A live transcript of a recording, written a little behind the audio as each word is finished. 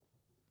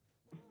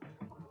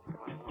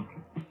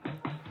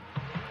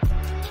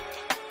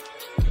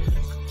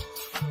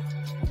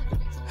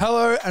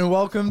Hello and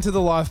welcome to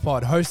the Life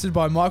Pod, hosted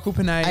by Michael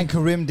Panay and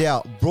Karim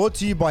Dow, brought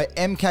to you by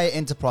MK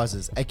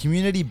Enterprises, a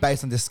community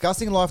based on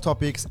discussing life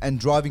topics and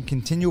driving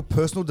continual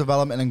personal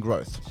development and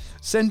growth.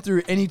 Send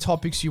through any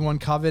topics you want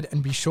covered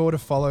and be sure to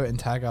follow and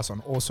tag us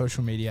on all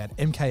social media at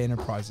MK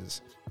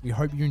Enterprises. We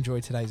hope you enjoy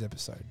today's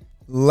episode.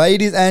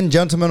 Ladies and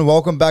gentlemen,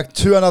 welcome back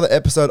to another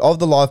episode of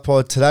the Life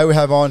Pod. Today we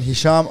have on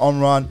Hisham,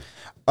 Orman,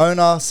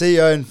 owner,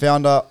 CEO and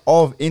founder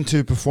of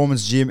Into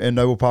Performance Gym in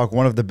Noble Park,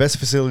 one of the best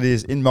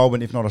facilities in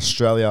Melbourne, if not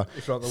Australia.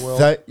 If not the world.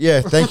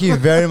 Thank you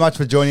very much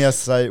for joining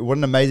us today. What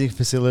an amazing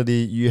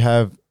facility. You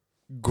have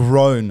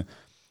grown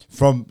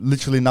from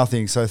literally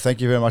nothing. So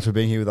thank you very much for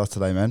being here with us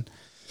today, man.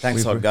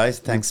 Thanks, guys.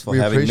 Thanks for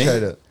having me. We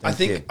appreciate it.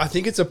 I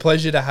think it's a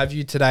pleasure to have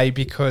you today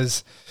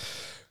because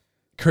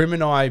Karim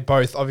and I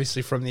both,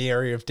 obviously from the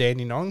area of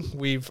Dandenong,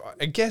 we've,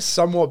 I guess,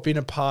 somewhat been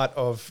a part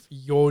of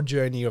your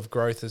journey of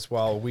growth as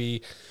well.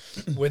 We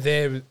were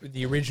there with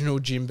the original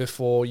gym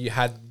before you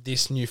had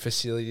this new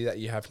facility that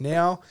you have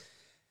now.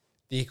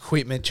 The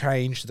equipment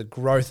changed, the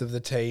growth of the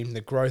team,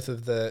 the growth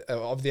of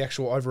the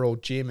actual overall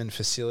gym and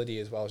facility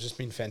as well. It's just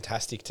been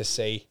fantastic to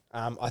see.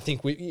 I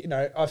think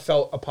I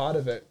felt a part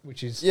of it,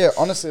 which is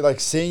honestly,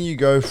 like seeing you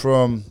go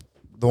from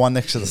the one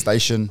next to the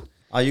station.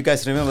 Oh, you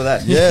guys remember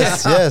that?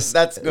 Yes, yes.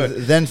 That's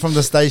good. Then from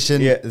the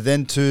station,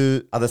 then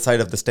to other side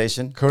of the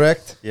station.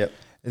 Correct. Yep.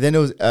 Then it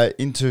was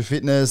into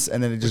fitness,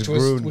 and then it just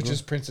grew. Which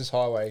is Princess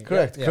Highway.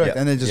 Correct. Yep.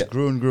 And then it just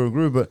grew and grew and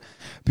grew. But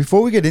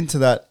before we get into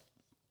that,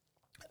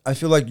 I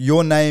feel like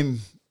your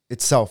name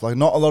itself, like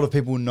not a lot of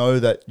people know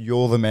that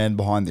you're the man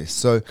behind this.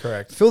 So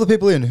correct. Fill the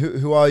people in.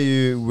 Who are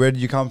you? Where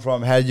did you come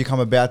from? How did you come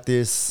about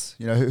this?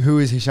 You know, who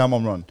is Hisham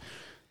Orman?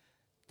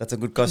 That's a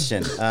good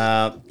question.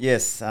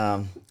 Yes.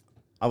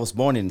 I was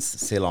born in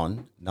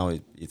Ceylon. Now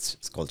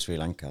it's called Sri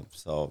Lanka.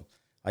 So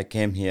I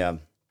came here,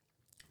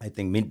 I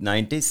think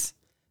mid-90s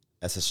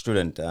as a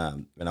student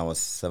when I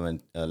was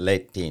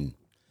late teen.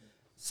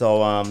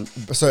 So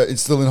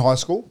it's still in high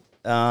school?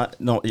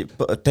 No,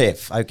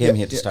 TAFE. I came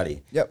here to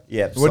study. Yep.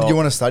 Yeah. What did you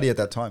want to study at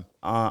that time?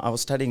 I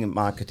was studying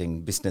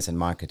marketing, business and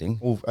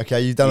marketing. Oh,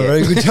 okay. You've done a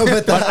very good job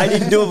at that. But I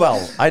didn't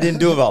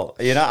do well.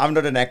 You know, I'm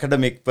not an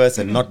academic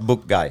person, not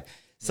book guy.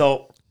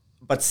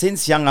 But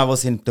since young, I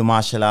was into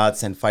martial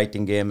arts and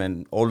fighting game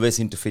and always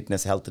into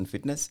fitness, health and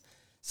fitness.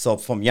 So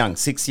from young,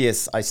 6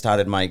 years, I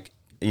started my,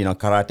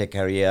 karate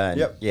career.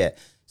 And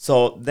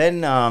So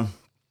then...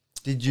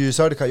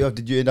 sorry to cut you off,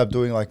 did you end up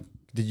doing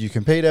did you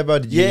compete ever?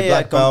 Did you get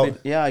black belt?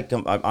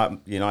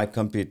 I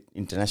compete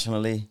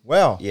internationally.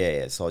 Wow.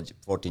 Yeah. So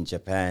fought in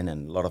Japan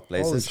and a lot of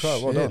places.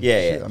 Holy crap, well done.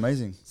 Yeah.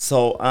 Amazing.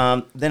 So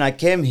then I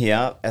came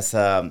here as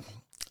a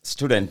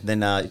student.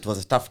 Then it was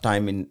a tough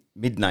time in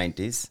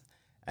mid-90s.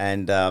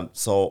 And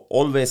so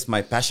always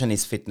my passion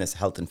is fitness,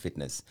 health and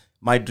fitness.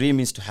 My dream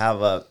is to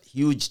have a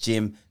huge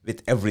gym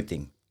with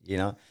everything,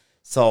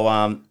 So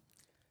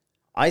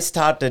I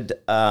started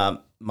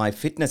my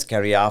fitness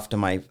career after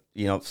my,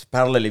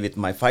 parallelly with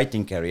my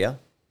fighting career.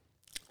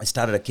 I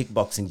started a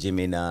kickboxing gym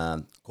in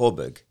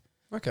Coburg.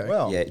 Okay.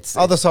 Wow. Yeah, it's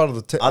other side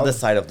of the other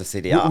side of the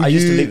city. I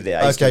used to live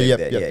there.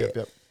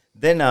 Yep.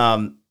 Then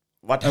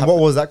what happened?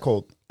 What was that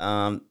called?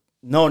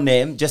 No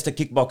name, just a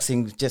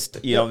kickboxing. Just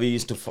we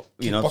used to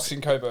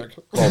kickboxing Coburg.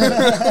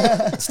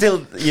 Still,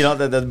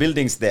 the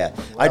buildings there.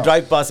 Wow. I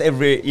drive past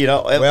every.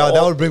 Wow,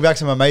 that would bring back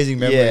some amazing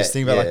memories. Yeah,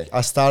 Think about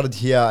I started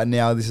here and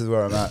now this is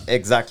where I'm at.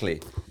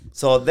 Exactly.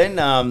 So then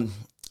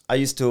I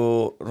used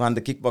to run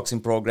the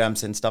kickboxing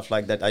programs and stuff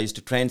like that. I used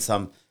to train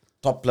some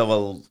top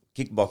level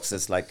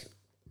kickboxers, like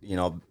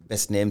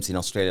best names in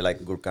Australia, like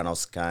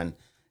Gurkhanos Khan.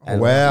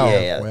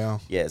 Wow.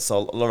 Yeah.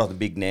 So a lot of the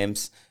big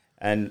names.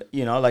 And,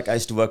 I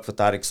used to work for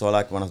Tariq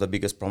Solak, one of the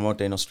biggest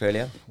promoter in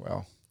Australia.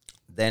 Wow.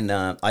 Then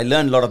I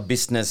learned a lot of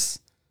business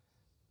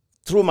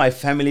through my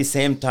family,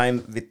 same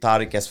time with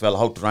Tariq as well,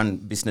 how to run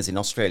business in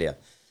Australia.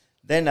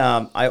 Then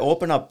I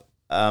opened up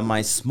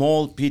my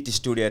small PT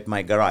studio at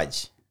my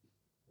garage.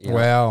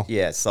 Wow.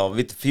 Yeah, so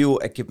with few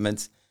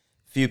equipments,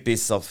 few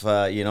pieces of,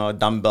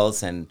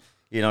 dumbbells and,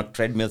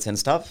 treadmills and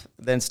stuff.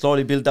 Then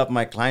slowly built up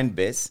my client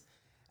base.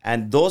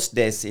 And those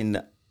days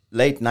in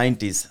late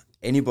 90s,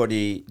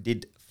 anybody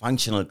did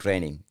functional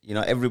training,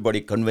 everybody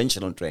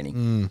conventional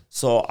training.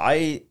 So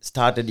I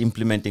started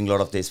implementing a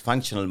lot of these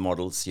functional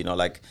models,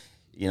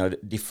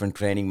 different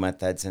training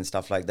methods and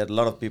stuff like that. A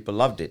lot of people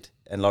loved it.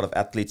 And a lot of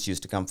athletes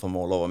used to come from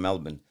all over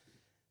Melbourne.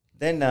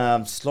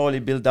 Then slowly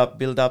build up.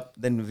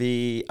 Then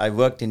I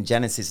worked in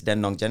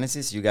Dandenong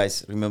Genesis. You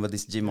guys remember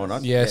this gym or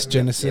not? Yes,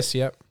 Genesis,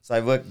 yep. So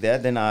I worked there.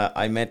 Then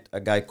I met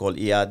a guy called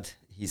Iyad.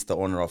 He's the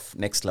owner of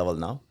Next Level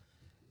now.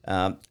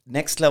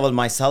 Next Level,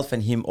 myself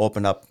and him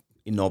opened up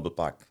in Noble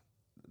Park.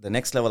 The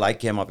Next Level, I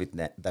came up with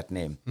that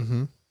name.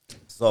 Mm-hmm.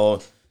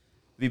 So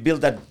we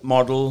built that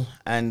model,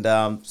 and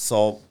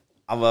so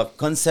our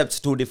concepts,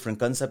 two different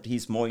concepts.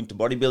 He's more into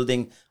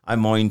bodybuilding.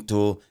 I'm more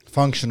into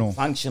functional,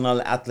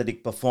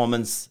 athletic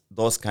performance,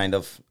 those kind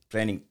of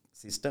training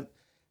system.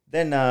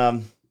 Then,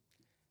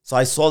 so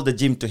I sold the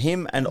gym to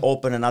him and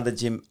opened another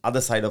gym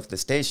other side of the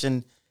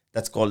station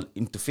that's called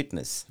Into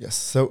Fitness. Yes.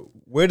 So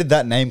where did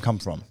that name come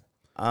from?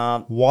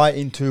 Why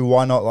into?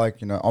 Why not like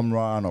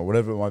Omran or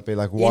whatever it might be?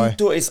 Like why?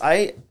 Into is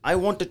I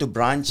wanted to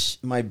branch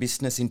my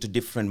business into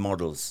different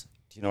models.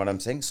 Do you know what I'm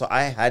saying? So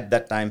I had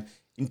that time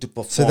into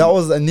perform. So that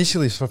was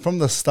initially from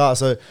the start.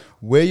 So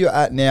where you're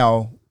at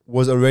now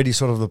was already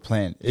sort of the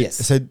plan. Yes.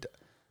 So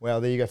well,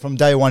 there you go. From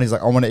day one, he's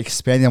like, I want to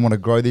expand. I want to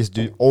grow this,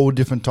 do all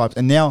different types.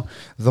 And now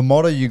the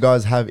motto you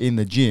guys have in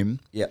the gym,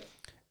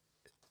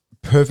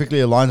 perfectly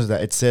aligns with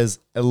that. It says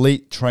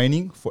elite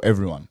training for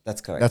everyone.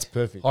 That's correct. That's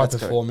perfect. High That's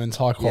performance,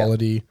 high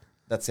quality.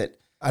 That's it.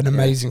 An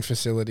amazing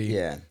facility.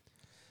 Yeah.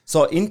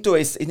 So into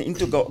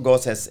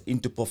goes as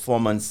into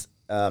performance,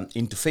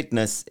 into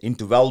fitness,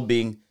 into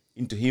well-being,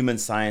 into human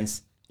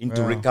science,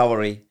 into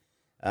recovery,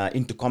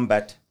 into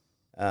combat.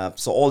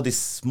 So all these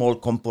small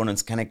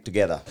components connect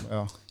together.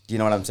 Wow. Do you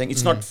know what I'm saying?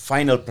 It's not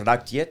final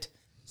product yet,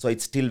 so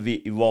it's still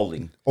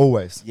evolving.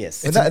 Always.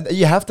 Yes. And that,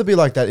 you have to be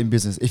like that in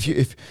business.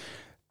 If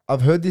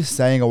I've heard this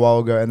saying a while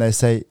ago, and they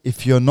say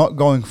if you're not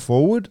going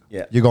forward,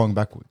 you're going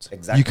backwards.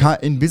 Exactly. You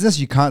can't in business.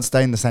 You can't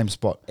stay in the same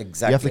spot.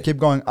 Exactly. You have to keep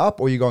going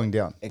up, or you're going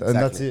down. Exactly.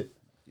 And that's it.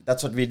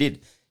 That's what we did.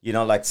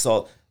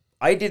 So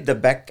I did the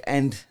back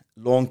end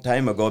long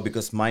time ago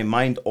because my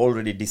mind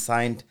already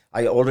designed.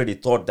 I already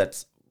thought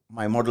that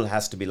my model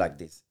has to be like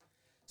this.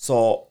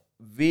 So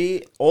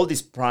all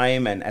this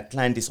Prime and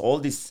Atlantis, all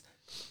this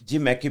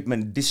gym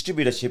equipment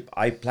distributorship,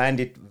 I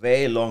planned it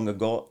way long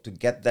ago to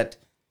get that,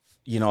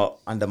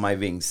 under my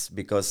wings,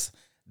 because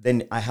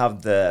then I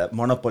have the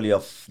monopoly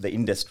of the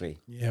industry.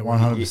 Yeah,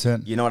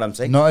 100%. You know what I'm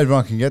saying? Not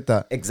everyone can get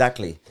that.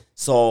 Exactly.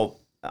 So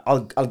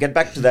I'll get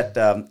back to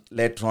that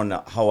later on,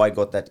 how I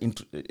got that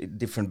into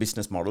different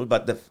business model.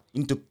 But the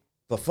into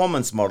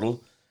performance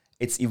model,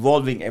 it's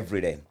evolving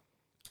every day.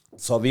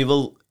 So we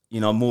will,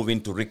 move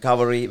into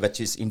recovery, which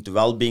is into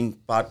well-being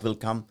part will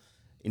come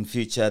in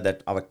future.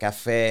 That our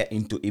cafe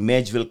into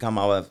image will come.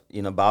 Our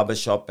barber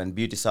shop and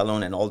beauty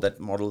salon and all that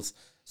models.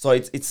 So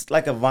it's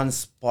like a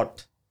one-stop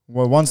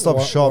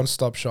shop.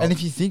 One-stop shop. And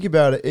if you think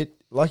about it,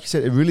 like you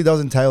said, it really does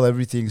entail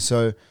everything.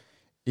 So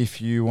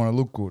if you want to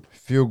look good,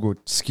 feel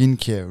good,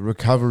 skincare,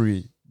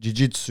 recovery,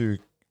 jiu-jitsu,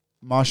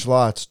 martial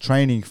arts,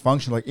 training,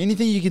 function, like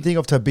anything you can think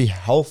of to be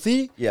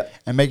healthy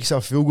and make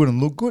yourself feel good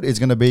and look good is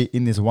going to be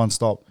in this one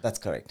stop. That's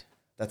correct.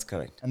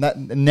 And that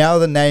now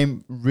the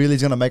name really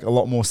is going to make a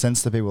lot more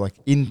sense to people, like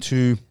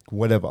into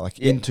whatever, like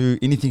into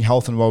anything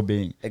health and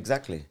well-being.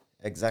 Exactly.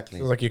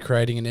 Feels like you're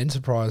creating an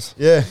enterprise.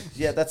 Yeah.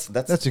 Yeah, that's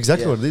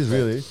exactly what it is,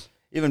 really.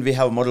 Even we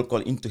have a model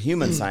called Into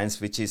Human Science,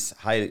 which is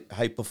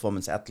high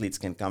performance athletes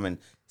can come and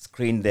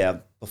screen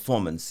their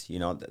performance.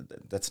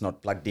 That's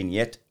not plugged in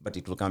yet, but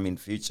it will come in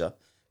future,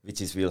 which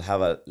is we'll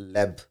have a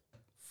lab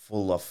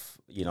full of,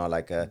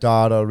 like a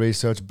data,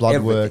 research,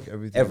 blood work,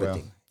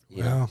 everything.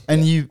 Wow.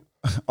 And you,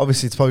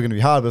 obviously it's probably going to be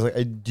hard, but it's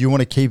like, do you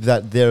want to keep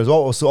that there as well?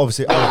 Or so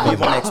obviously we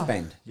want to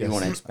expand. We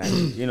want to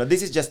expand.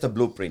 This is just a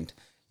blueprint.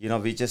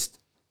 We just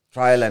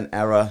trial and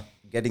error,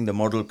 getting the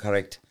model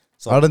correct.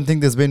 So I don't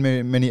think there's been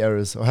many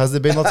errors. Or has there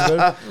been lots of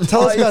errors?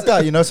 Tell us about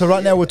that. So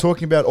right now we're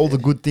talking about all the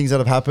good things that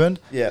have happened.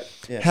 Yeah.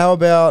 How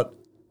about,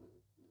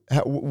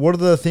 what are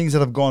the things that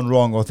have gone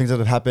wrong or things that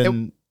have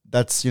happened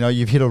that's,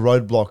 you've hit a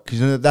roadblock?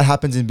 Because that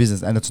happens in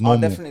business and it's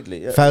normal.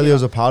 Definitely. Yeah. Failure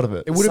is a part of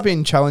it. It would have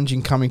been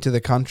challenging coming to the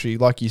country,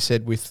 like you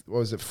said, with, what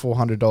was it,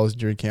 $400 in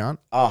your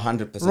account?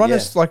 100%.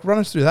 Run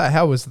us through that.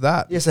 How was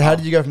that? Yeah, so how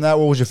did you go from that?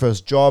 What was your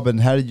first job and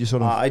how did you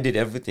sort of... I did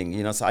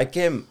everything, so I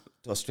came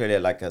to Australia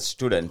like a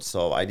student,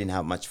 so I didn't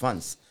have much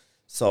funds.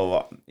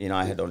 So,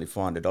 I had only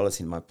 $400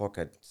 in my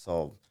pocket.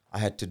 So I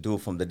had to do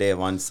from the day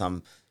one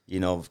some,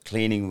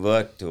 cleaning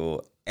work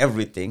to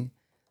everything.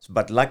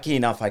 But lucky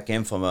enough, I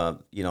came from a,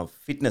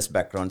 fitness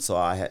background. So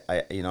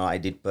I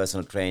did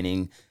personal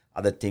training,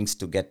 other things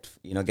to get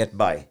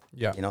by.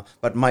 Yeah.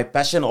 But my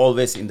passion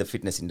always in the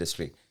fitness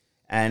industry.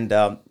 And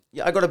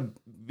I got a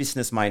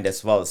business mind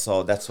as well.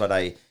 So that's what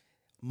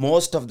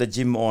most of the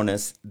gym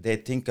owners, they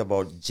think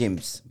about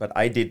gyms, but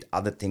I did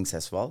other things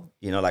as well.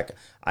 Like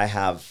I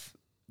have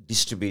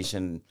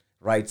distribution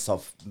rights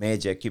of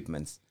major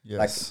equipments. Yes.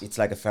 Like it's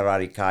like a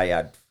Ferrari car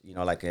yard,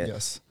 like a,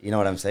 you know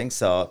what I'm saying?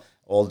 So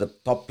all the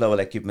top level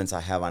equipments I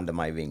have under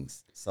my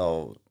wings.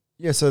 So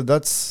yeah, so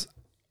that's,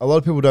 a lot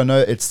of people don't know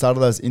it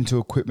started as Into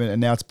Equipment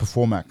and now it's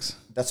Performax.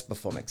 That's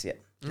Performax, yeah.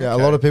 Yeah,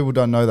 okay. A lot of people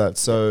don't know that.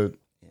 So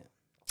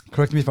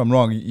correct me if I'm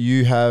wrong,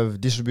 you have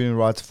distributing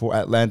rights for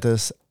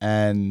Atlantis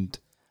and...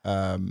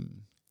 I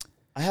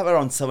have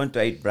around 7 to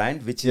 8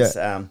 brand, which is...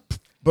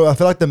 but I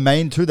feel like the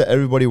main two that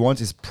everybody wants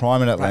is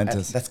Prime and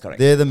Atlantis. That's correct.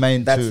 They're the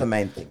main two. That's the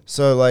main thing.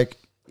 So like,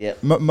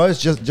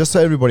 most, just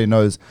so everybody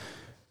knows,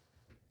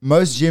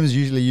 most gyms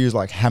usually use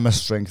like hammer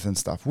strength and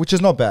stuff, which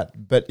is not bad.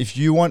 But if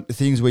you want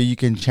things where you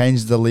can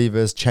change the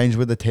levers, change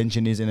where the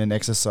tension is in an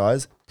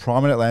exercise,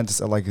 Prime and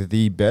Atlantis are like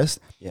the best.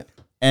 Yeah.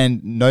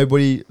 And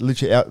nobody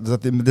literally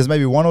there's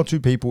maybe 1 or 2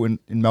 people in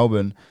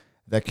Melbourne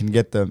that can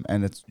get them,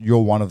 and you're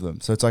one of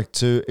them. So it's like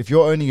if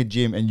you're owning a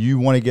gym and you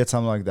want to get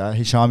something like that,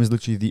 Hisham is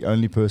literally the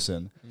only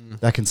person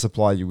that can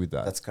supply you with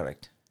that. That's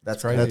correct.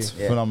 That's crazy. That's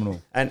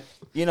phenomenal. And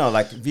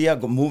like we are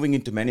moving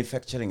into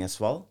manufacturing as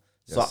well.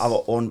 So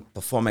our own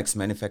Performex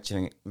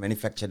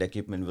manufactured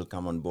equipment will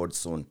come on board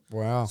soon.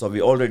 Wow. So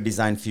we already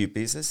designed few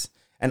pieces.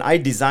 And I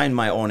design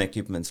my own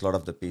equipments, a lot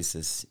of the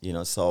pieces,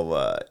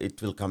 so it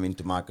will come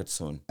into market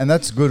soon. And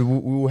that's good.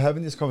 We were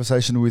having this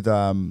conversation with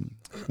one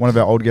of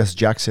our old guests,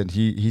 Jackson.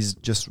 He's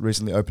just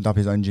recently opened up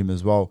his own gym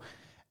as well.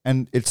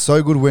 And it's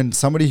so good when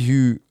somebody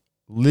who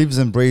lives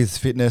and breathes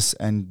fitness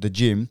and the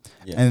gym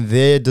and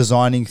they're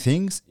designing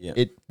things,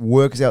 it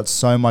works out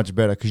so much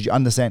better because you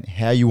understand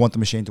how you want the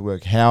machine to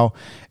work. How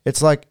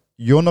it's like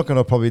you're not going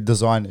to probably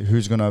design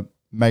who's going to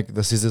make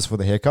the scissors for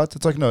the haircuts.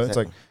 It's like, no, it's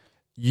like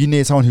you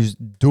need someone who's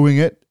doing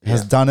it,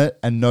 has done it,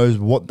 and knows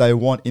what they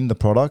want in the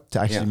product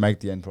to actually make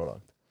the end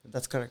product.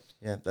 That's correct.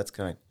 Yeah, that's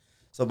correct.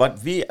 So,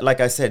 but we,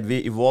 like I said,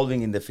 we're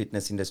evolving in the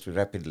fitness industry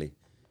rapidly.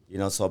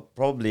 So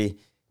probably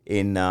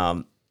in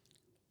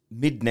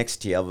mid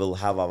next year, we'll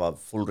have our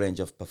full range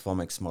of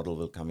Performex model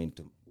will come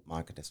into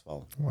market as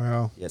well.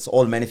 Wow. Yes,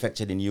 all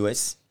manufactured in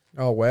US.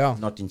 Oh, wow.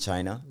 Not in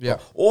China. Yeah.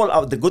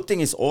 The good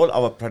thing is all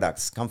our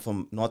products come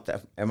from North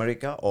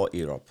America or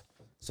Europe.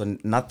 So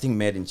nothing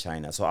made in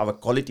China. So our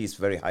quality is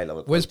very high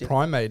level. Where's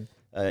Prime made?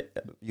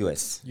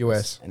 US.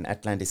 US. And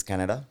Atlantis,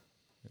 Canada.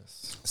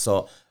 Yes.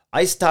 So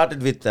I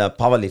started with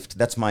Powerlift.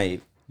 That's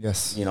my,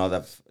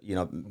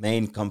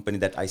 main company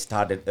that I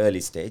started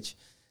early stage.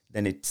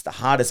 Then it's the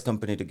hardest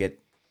company to get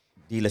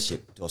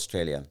dealership to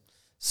Australia.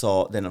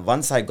 So then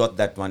once I got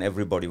that one,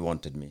 everybody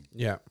wanted me.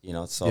 Yeah.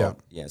 So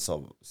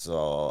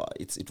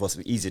it was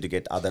easy to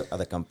get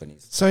other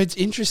companies. So it's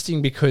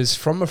interesting because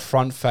from a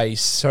front face,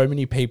 so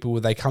many people,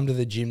 they come to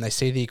the gym, they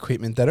see the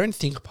equipment, they don't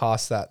think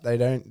past that. They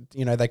don't,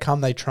 they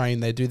come, they train,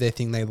 they do their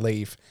thing, they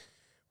leave.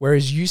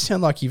 Whereas you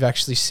sound like you've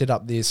actually set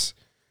up this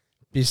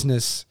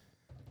business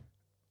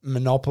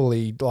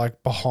monopoly,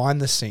 like behind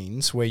the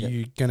scenes where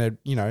you're going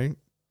to,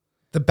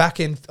 the back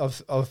end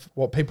of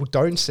what people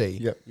don't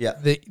see. Yeah.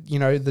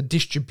 The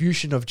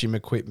distribution of gym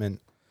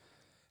equipment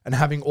and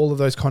having all of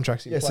those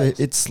contracts in place. So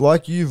it's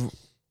like you've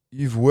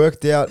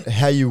worked out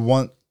how you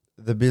want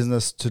the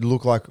business to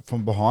look like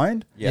from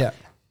behind. Yeah.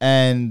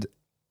 And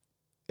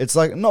it's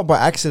like not by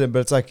accident, but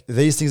it's like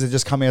these things are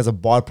just coming as a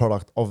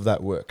byproduct of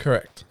that work.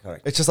 Correct.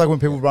 It's just like when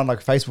people run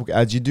like Facebook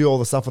ads, you do all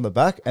the stuff on the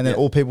back and then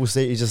all people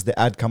see is just the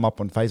ad come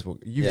up on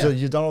Facebook.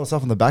 You've done all the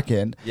stuff on the back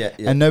end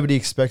and nobody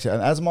expects it.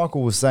 And as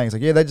Michael was saying, it's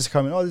like, they just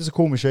come in, this is a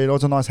cool machine,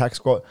 it's a nice hack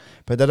squat,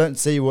 but they don't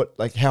see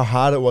how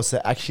hard it was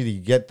to actually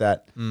get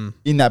that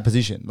in that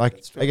position.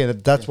 Like,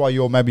 again, that's why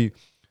you're maybe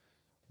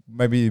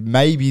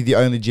the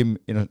only gym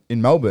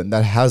in Melbourne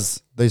that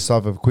has this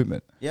type of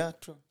equipment. Yeah,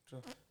 true.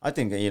 I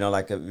think, we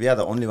are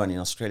the only one in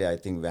Australia, I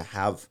think we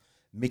have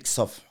mix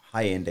of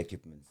high-end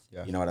equipment.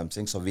 Yeah. You know what I'm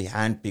saying? So we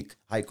handpick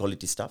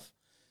high-quality stuff.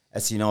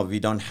 As you know,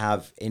 we don't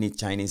have any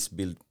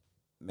Chinese-built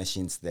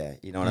machines there.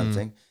 You know what I'm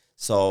saying?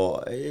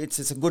 So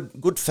it's a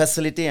good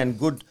facility and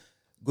good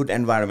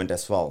environment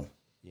as well,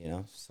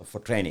 so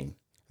for training.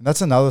 And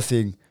that's another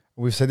thing.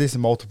 We've said this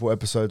in multiple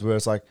episodes where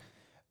it's like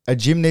a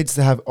gym needs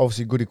to have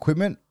obviously good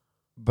equipment,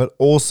 but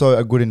also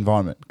a good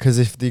environment. Because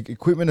if the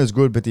equipment is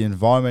good, but the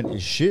environment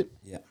is shit,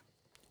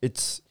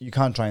 you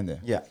can't train there.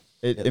 Yeah.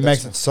 It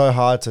makes it so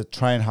hard to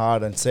train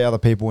hard and see other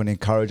people and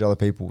encourage other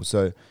people.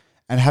 So,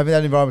 and having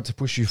that environment to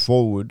push you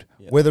forward,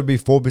 whether it be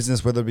for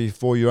business, whether it be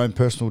for your own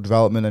personal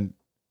development and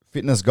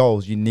fitness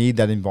goals, you need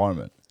that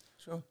environment.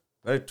 Sure.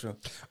 Very true.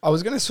 I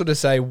was going to sort of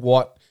say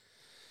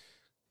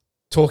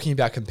talking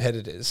about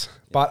competitors,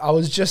 but I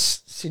was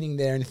just sitting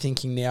there and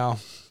thinking now,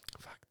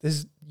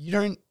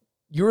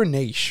 you're a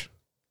niche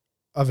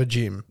of a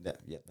gym.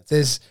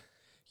 Yeah.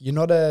 You're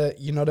not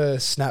a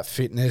Snap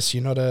Fitness.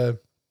 You're not a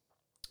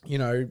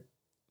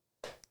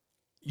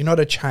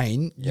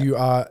chain. Yeah. You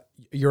are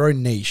your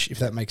own niche, if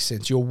that makes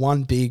sense. You're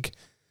one big,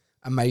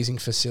 amazing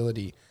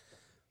facility.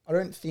 I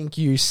don't think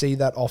you see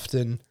that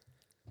often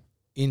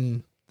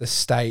in the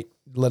state,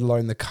 let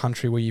alone the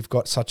country, where you've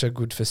got such a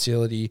good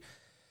facility.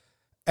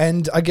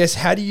 And I guess,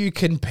 how do you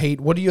compete?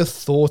 What are your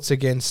thoughts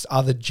against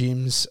other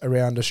gyms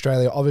around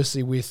Australia?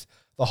 Obviously, with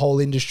the whole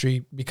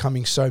industry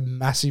becoming so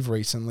massive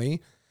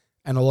recently,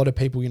 and a lot of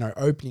people,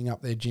 opening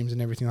up their gyms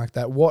and everything like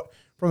that. What,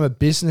 from a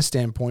business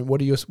standpoint,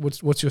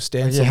 what's your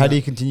stance? How do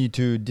you continue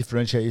to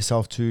differentiate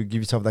yourself to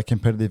give yourself that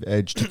competitive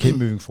edge to keep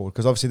moving forward?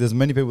 Because obviously there's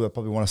many people that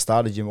probably want to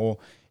start a gym or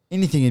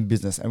anything in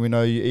business, and we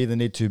know you either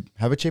need to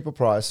have a cheaper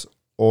price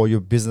or your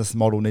business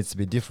model needs to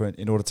be different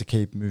in order to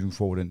keep moving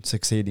forward and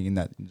succeeding in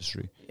that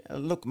industry. Yeah,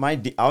 look,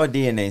 our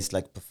DNA is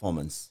like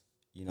performance,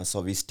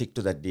 so we stick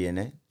to that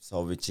DNA.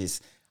 So which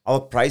is our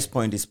price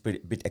point is a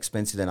bit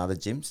expensive than other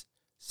gyms.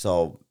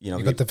 So,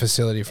 you got the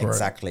facility for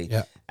exactly. it.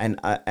 Exactly.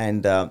 Yeah.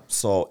 And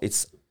so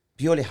it's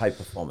purely high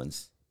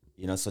performance,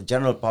 so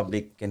general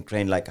public can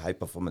train like a high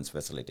performance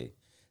facility.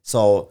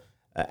 So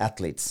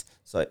athletes,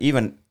 so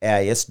even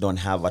AIS don't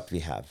have what we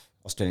have.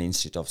 Australian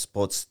Institute of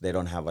Sports, they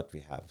don't have what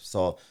we have.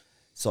 So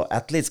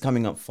athletes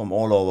coming up from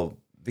all over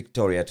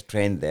Victoria to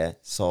train there.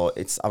 So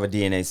it's our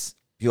DNA is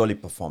purely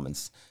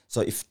performance. So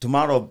if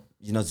tomorrow,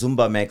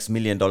 Zumba makes $1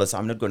 million,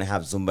 I'm not going to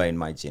have Zumba in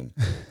my gym.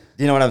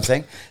 Do you know what I'm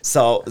saying?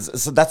 So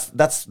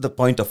that's the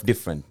point of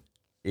difference.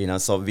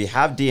 So we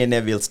have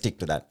DNA, we'll stick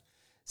to that.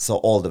 So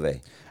all the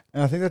way.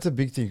 And I think that's a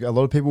big thing. A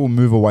lot of people will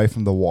move away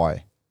from the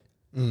why.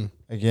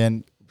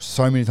 Again,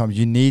 so many times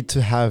you need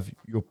to have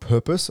your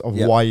purpose of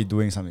why you're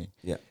doing something.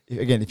 Yeah.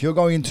 If you're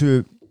going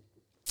into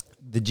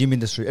the gym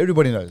industry,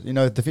 everybody knows,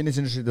 the fitness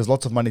industry, there's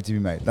lots of money to be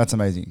made. That's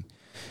amazing.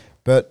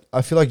 But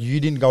I feel like you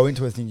didn't go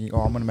into it thinking,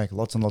 I'm going to make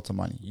lots and lots of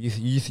money.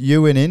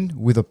 You went in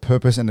with a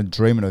purpose and a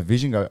dream and a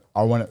vision. Go,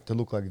 I want it to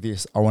look like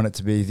this. I want it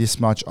to be this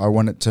much. I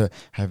want it to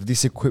have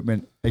this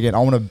equipment. Again, I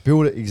want to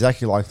build it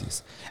exactly like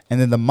this. And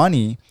then the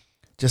money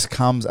just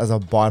comes as a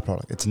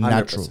byproduct. It's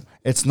natural. 100%.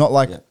 It's not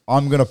like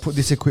I'm going to put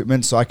this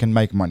equipment so I can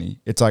make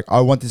money. It's like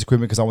I want this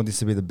equipment because I want this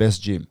to be the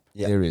best gym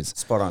there is.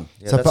 Spot on.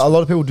 Yeah, So a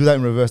lot of people do that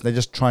in reverse. They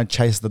just try and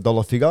chase the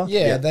dollar figure.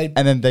 Yeah,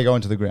 and then they go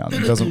into the ground.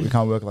 It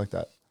can't work like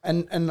that.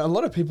 And a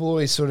lot of people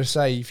always sort of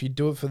say, if you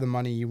do it for the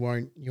money, you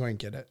won't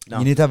get it. No.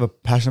 You need to have a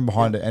passion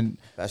behind it and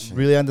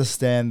really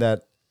understand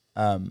that.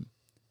 I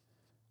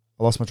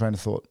lost my train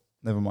of thought.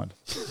 Never mind.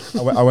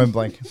 I went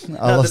blank.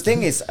 The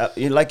thing is,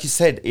 like you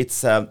said,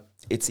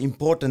 it's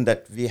important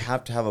that we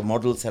have to have a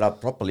model set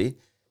up properly,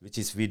 which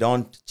is we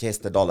don't chase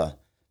the dollar.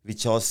 We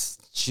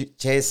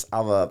chase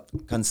our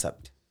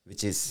concept,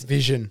 which is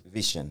Vision.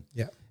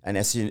 Yeah. And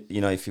as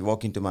if you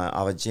walk into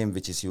our gym,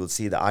 which is you will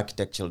see the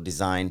architectural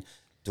design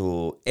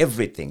to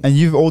everything. And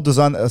you've all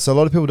designed. So a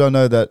lot of people don't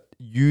know that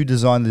you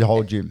designed the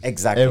whole gym.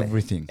 Exactly.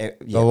 Everything.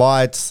 The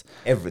lights.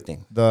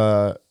 Everything.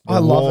 The I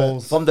love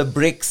walls. it. From the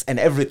bricks and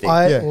everything.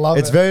 I love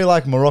it's it. very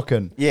like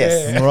Moroccan.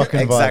 Yes,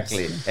 Moroccan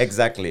vibes.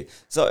 Exactly.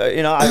 So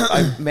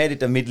I made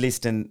it a Middle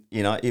Eastern,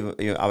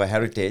 even, our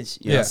heritage.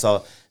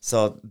 So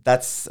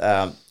that's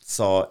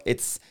so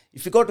it's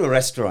if you go to a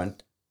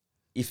restaurant,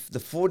 if the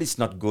food is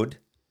not good,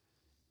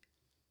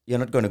 you're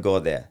not going to go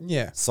there.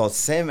 Yeah. So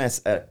same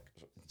as a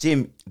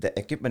gym, the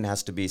equipment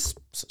has to be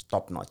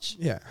top notch.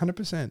 Yeah,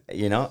 100%.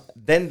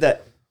 Then the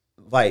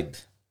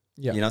vibe.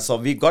 Yeah. So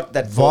we got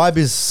that Vibe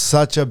is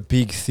such a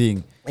big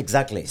thing.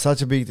 Exactly.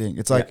 Such a big thing.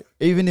 It's like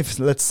even if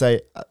let's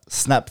say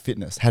Snap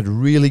Fitness had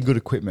really good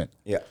equipment.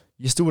 Yeah.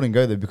 You still wouldn't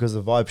go there because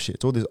of the vibe shit.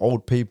 It's all these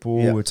old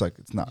people. Yeah. It's like,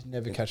 it's not. You'd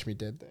never catch me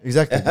dead there.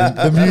 Exactly.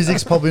 The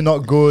music's probably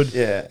not good.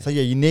 Yeah. So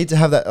you need to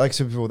have that, like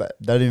some people,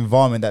 that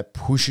environment that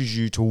pushes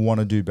you to want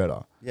to do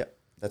better. Yeah.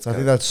 That's So I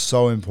think that's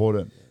so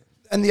important.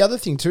 And the other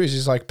thing too is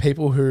just like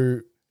people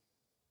who,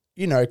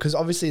 because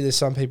obviously there's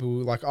some people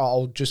who like,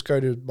 I'll just go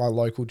to my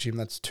local gym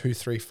that's 2,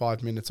 3,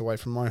 5 minutes away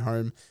from my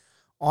home.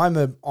 I'm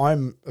a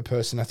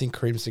person, I think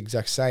Kareem's the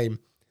exact same.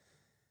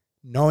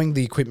 Knowing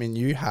the equipment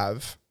you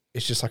have,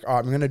 it's just like, all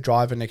right, I'm going to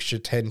drive an extra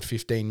 10,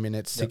 15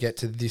 minutes to get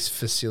to this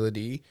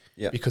facility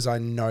because I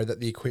know that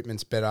the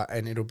equipment's better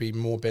and it'll be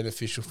more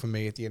beneficial for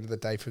me at the end of the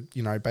day for,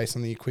 based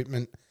on the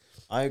equipment.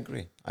 I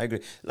agree.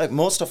 Like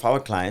most of our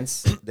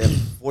clients, they're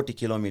 40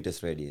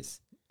 kilometers radius.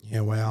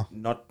 Yeah, wow.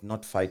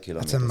 Not 5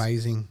 kilometers. That's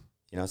amazing.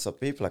 So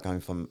people are coming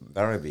from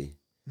Werribee,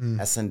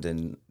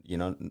 Essendon,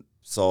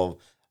 so,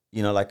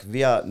 like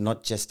we are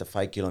not just a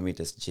 5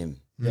 kilometers gym.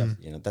 Yeah.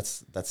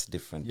 That's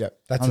different. Yeah.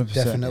 That's 100%,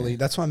 definitely,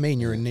 that's what I mean.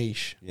 You're a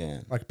niche.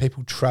 Yeah. Like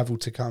people travel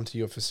to come to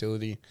your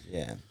facility.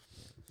 Yeah.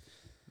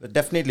 But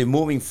definitely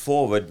moving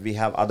forward, we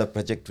have other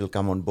projects will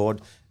come on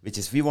board, which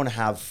is we want to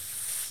have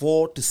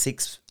 4 to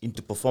 6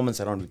 into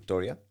performance around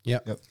Victoria.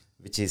 Yep.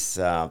 Which is,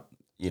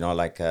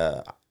 like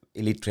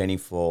elite training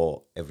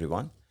for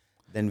everyone.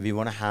 Then we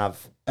want to have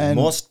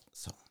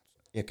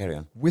carry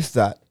on. With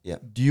that, Yeah.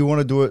 do you want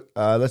to do it?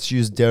 Let's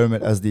use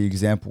Derrimut as the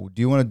example.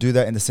 Do you want to do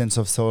that in the sense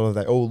of sort of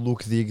they all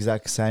look the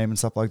exact same and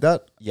stuff like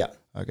that? Yeah.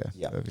 Okay.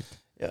 Yeah. Perfect.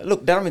 Yeah.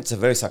 Look, Derrimut's a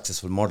very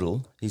successful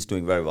model. He's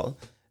doing very well.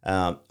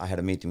 I had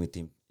a meeting with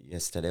him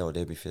yesterday or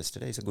day before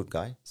yesterday. He's a good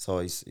guy. So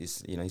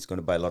he's going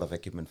to buy a lot of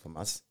equipment from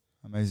us.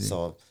 Amazing.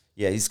 So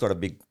he's got a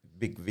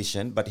big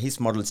vision, but his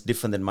model is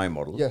different than my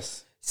model.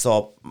 Yes.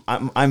 So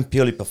I'm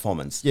purely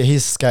performance. Yeah,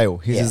 his scale.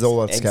 His is all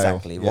that scale.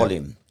 Exactly.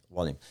 Yeah.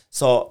 Volume.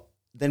 So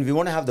then we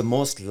want to have the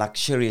most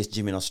luxurious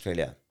gym in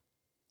Australia.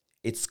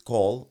 It's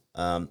called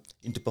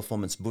Into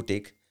Performance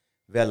Boutique,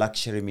 where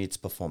luxury meets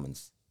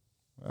performance.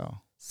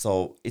 Wow.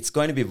 So it's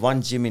going to be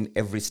one gym in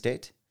every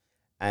state,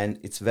 and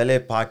it's valet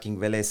parking,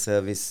 valet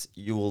service.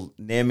 You will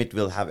name it,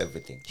 we'll have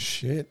everything.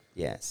 Shit.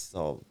 Yes.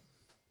 So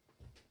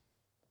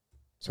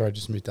Sorry, I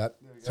just mute that.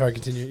 Sorry,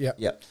 continue. Yeah.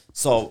 yeah.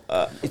 So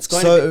it's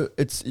going to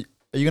be. So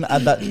are you going to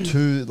add that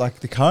to like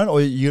the current,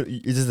 or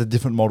is this a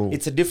different model?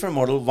 It's a different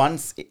model.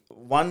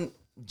 One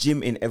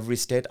gym in every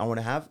state I want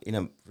to have in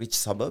a rich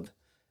suburb,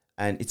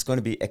 and it's going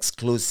to be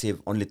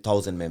exclusive, only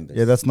 1,000 members.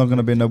 Yeah, that's not going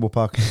to be Noble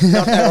Park.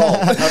 Not at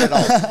all. Not at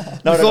all.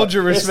 Not With all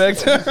due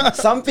respect.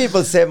 Some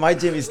people say my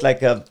gym is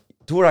like a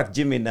Turak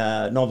gym in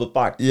Noble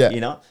Park.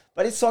 Yeah.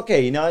 But it's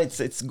okay.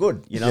 It's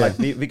good. Like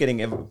we're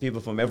getting people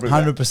from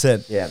everywhere.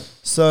 100%. Yeah.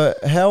 So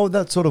how would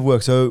that sort of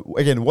work? So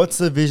again, what's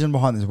the vision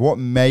behind this? What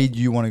made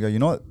you want to go, you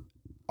know what?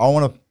 I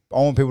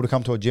want people to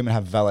come to a gym and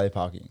have valet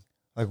parking.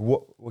 Like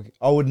what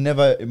I would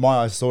never in my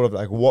eyes sort of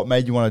like what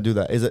made you want to do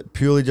that? Is it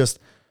purely just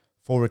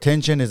for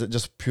retention? Is it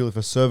just purely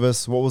for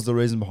service? What was the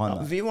reason behind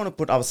that? We want to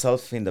put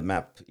ourselves in the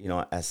map,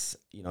 as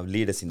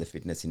leaders in the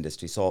fitness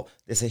industry. So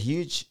there's a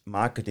huge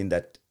market in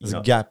that. There's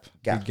a gap.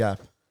 gap. Big gap.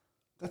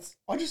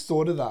 I just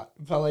thought of that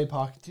valet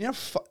park. Do you know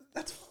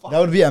that's fun? That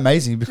would be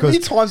amazing because many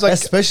times, like-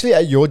 especially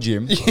at your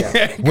gym,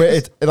 Yeah. where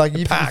it's like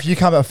if you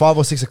come at 5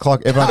 or 6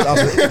 o'clock, everyone's up.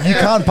 You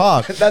can't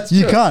park. You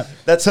true. can't.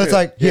 That's so. It's true.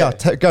 like Yeah.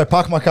 go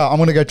park my car. I'm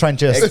gonna go train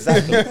chest.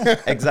 Exactly.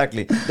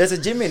 Exactly. There's a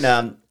gym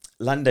in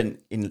London,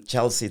 in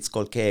Chelsea. It's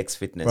called KX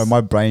Fitness. Bro, my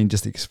brain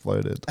just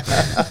exploded.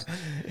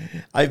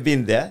 I've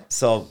been there.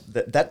 So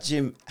that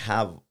gym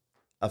have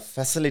a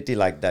facility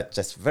like that,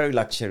 just very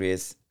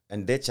luxurious,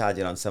 and they charge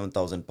around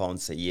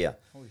 £7,000 a year.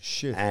 Holy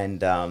shit!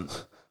 And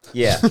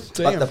yeah,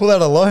 Damn. but Pull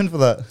out a loan for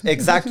that.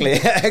 exactly,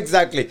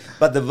 exactly.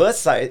 But the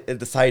worst side,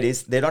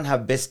 is they don't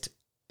have best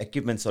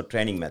equipments or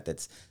training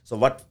methods. So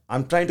what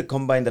I'm trying to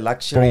combine the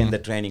luxury Boom. and the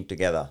training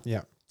together.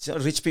 Yeah. So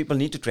rich people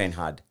need to train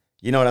hard.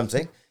 You know what I'm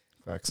saying?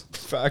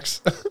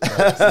 Facts.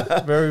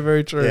 Very,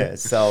 very true. Yeah.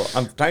 So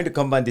I'm trying to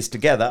combine this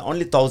together.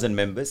 Only 1,000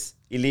 members.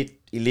 Elite.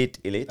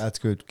 That's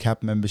good.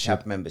 Cap membership.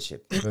 Cap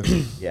membership.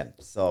 Yeah.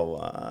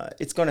 So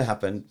it's going to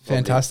happen. Probably.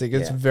 Fantastic.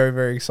 It's Yeah. very,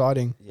 very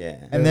exciting. Yeah.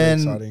 And Very then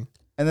exciting.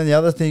 And then the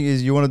other thing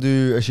is you want to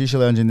do a shisha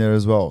lounge in there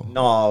as well.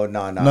 No.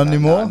 Not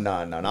anymore?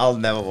 No. I'll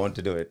never want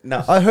to do it.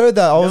 No. I heard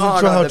that. I wasn't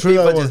sure how the true that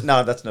people was. just-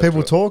 No, that's not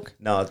People true. talk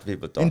No,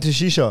 people talk. into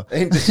shisha.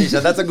 Into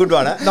shisha. That's a good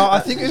one, huh? No,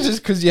 I think it's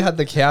just because you had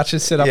the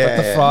couches set up at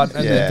the front,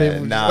 and then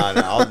people. No,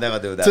 I'll never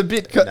do that. It's a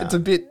bit. No. It's a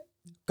bit.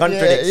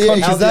 Contradicts. Yeah,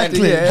 Health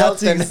exactly. and- health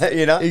That's and,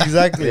 you know?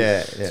 Exactly.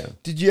 Yeah.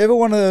 Did you ever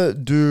want to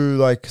do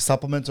like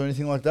supplements or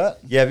anything like that?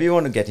 Yeah, we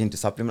want to get into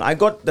supplement. I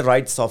got the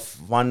rights of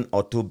 1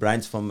 or 2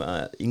 brands from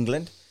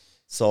England.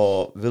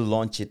 So we'll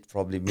launch it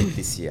probably mid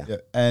this year. Yeah.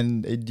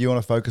 And do you want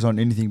to focus on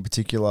anything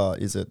particular?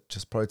 Is it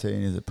just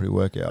protein? Is it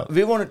pre-workout?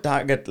 We want to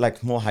target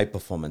like more high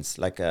performance,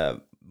 like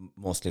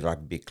mostly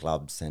rugby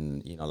clubs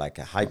and, like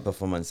a high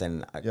performance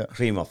and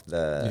cream of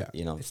the,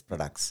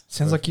 products.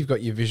 Sounds like you've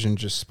got your vision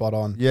just spot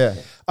on. Yeah.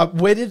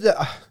 Where did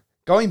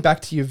going back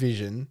to your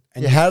vision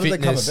and Yeah, your how did it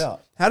come fitness,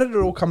 about? How did it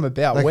all come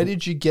about? Like, Where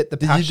did you get the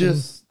did you passion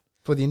just-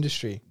 for the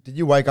industry? Did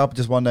you wake up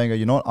just one day and go,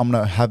 you know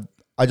what,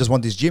 I just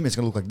want this gym. It's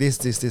going to look like this,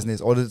 and this.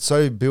 Or did it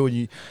so build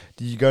you?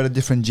 Did you go to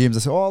different gyms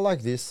and say, oh, I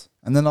like this,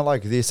 and then I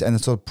like this, and then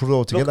sort of put it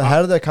all together?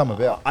 How did that come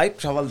about? I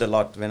traveled a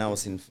lot when I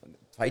was in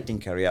fighting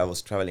career. I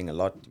was traveling a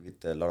lot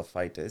with a lot of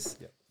fighters.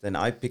 Yeah. Then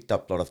I picked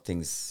up a lot of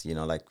things,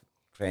 like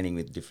training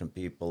with different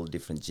people,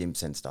 different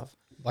gyms and stuff.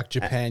 Like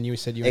Japan, you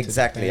said you went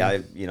Exactly.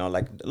 to Japan.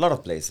 Like a lot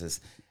of places.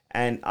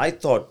 And I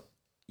thought,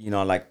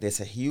 like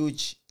there's a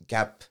huge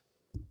gap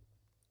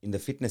in the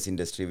fitness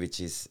industry, which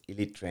is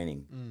elite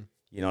training.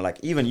 Like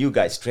even you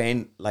guys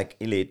train like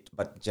elite,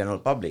 but general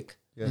public.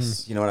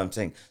 Yes. You know what I'm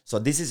saying? So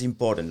this is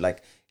important.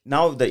 Like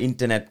now the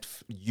internet,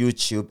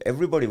 YouTube,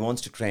 everybody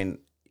wants to train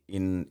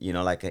in,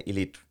 like an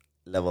elite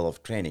level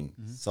of training.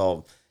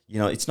 So,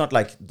 it's not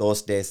like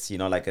those days,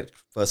 like a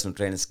personal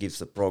trainer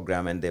gives a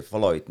program and they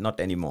follow it. Not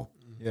anymore.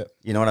 Yeah.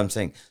 You know what I'm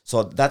saying?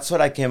 So that's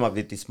what I came up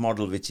with, this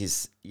model, which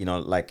is,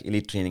 like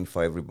elite training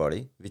for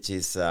everybody, which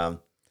is a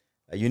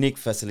unique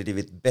facility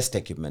with best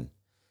equipment.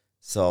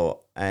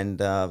 So, and,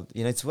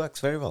 it works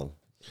very well.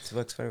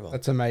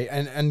 That's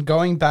amazing. And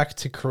going back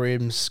to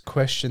Karim's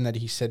question that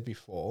he said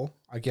before,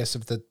 I guess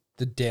of the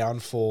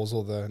downfalls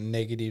or the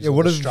negatives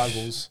or the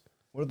struggles.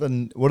 What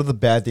are the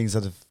bad things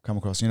that have come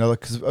across?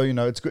 Because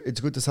it's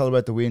good to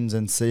celebrate the wins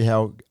and see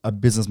how a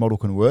business model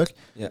can work.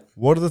 Yeah.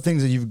 What are the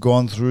things that you've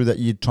gone through that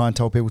you try and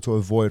tell people to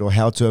avoid, or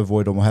how to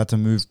avoid them, or how to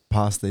move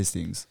past these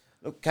things?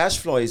 Look, cash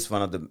flow is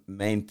one of the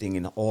main thing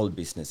in all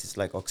business. It's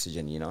like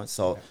oxygen,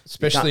 So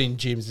Especially in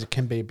gyms, it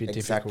can be a bit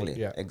exactly,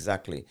 difficult. Yeah.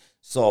 Exactly.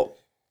 So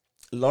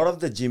a lot of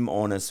the gym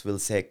owners will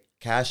say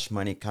cash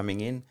money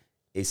coming in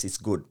is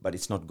good, but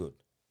it's not good.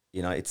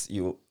 It's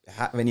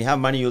when you have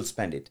money, you'll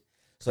spend it.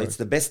 So it's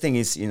the best thing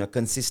is,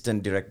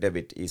 consistent direct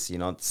debit is,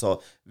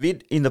 so we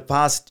in the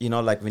past,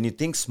 like when you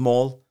think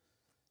small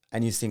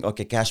and you think,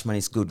 okay, cash money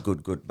is good,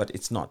 but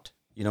it's not.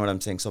 You know what I'm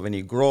saying? So when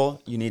you grow,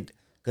 you need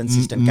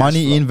consistent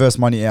money cash flow. in versus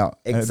money out.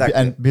 Exactly.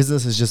 And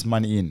business is just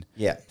money in.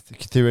 Yeah.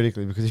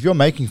 Theoretically, because if you're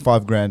making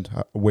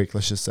 $5,000 a week,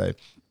 let's just say,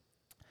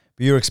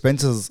 but your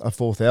expenses are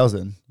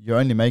 4,000, you're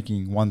only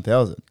making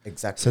 1,000.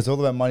 Exactly. So it's all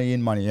about money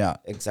in, money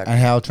out. Exactly.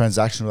 And how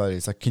transactional that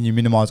is. Like, can you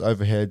minimize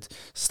overhead,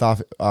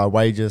 staff,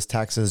 wages,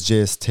 taxes,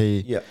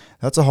 GST? Yeah.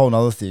 That's a whole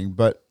nother thing.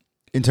 But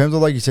in terms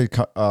of, like you said,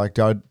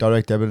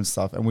 direct debit and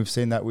stuff, and we've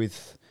seen that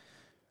with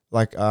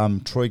like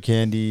Troy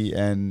Candy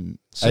and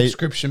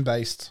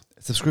subscription-based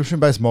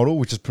model,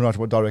 which is pretty much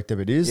what direct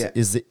debit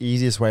is the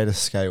easiest way to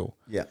scale.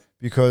 Yeah.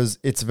 Because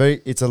it's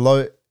a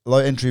low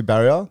entry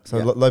barrier, so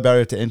low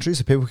barrier to entry,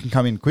 so people can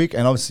come in quick.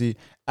 And obviously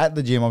at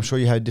the gym, I'm sure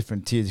you have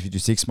different tiers. If you do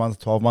 6 months,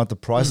 12 months, the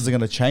prices are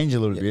going to change a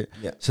little bit.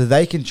 Yeah. So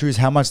they can choose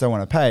how much they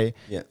want to pay.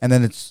 Yeah. And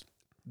then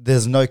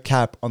there's no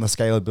cap on the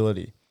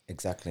scalability.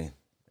 Exactly.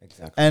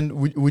 And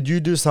would you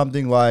do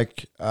something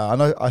like,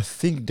 I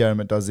think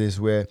Dermot does this,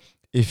 where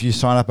if you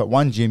sign up at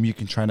one gym, you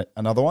can train at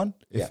another one?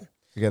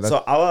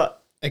 So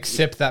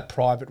Except that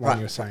private one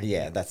you're saying.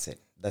 Yeah, that's it.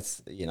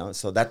 That's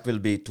so that will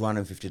be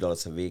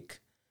 $250 a week,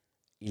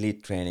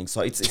 elite training.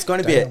 So it's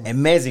going to be an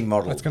amazing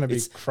model. That's going to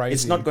be crazy.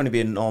 It's not going to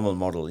be a normal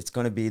model. It's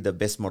going to be the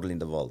best model in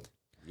the world.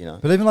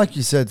 But even like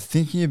you said,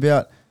 thinking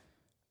about,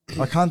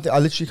 I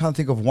literally can't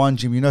think of one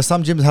gym.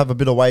 Some gyms have a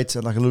bit of weights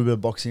and like a little bit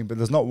of boxing, but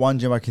there's not one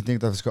gym I can think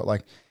that's got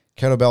like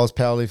kettlebells,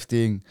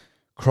 powerlifting,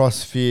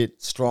 CrossFit,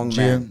 strongman.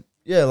 Gym.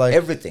 Yeah, like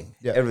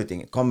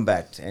everything,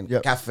 combat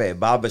and cafe,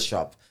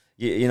 barbershop.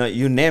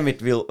 You name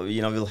it,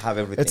 we'll have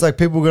everything. It's like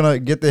people gonna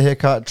get their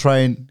haircut,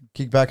 train,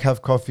 kick back,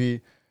 have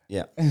coffee.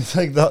 Yeah, and it's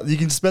like you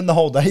can spend the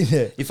whole day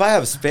there. If I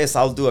have space,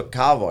 I'll do a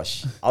car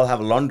wash. I'll have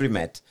a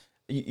laundromat.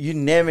 You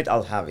name it,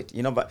 I'll have it.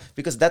 But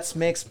because that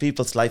makes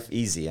people's life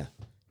easier.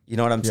 You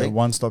know what I'm saying?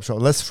 One-stop shop,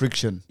 less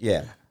friction.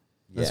 Yeah,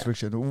 less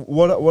friction.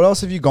 What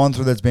else have you gone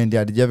through that's been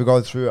down? Did you ever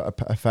go through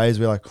a phase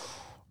where like,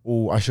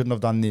 oh, I shouldn't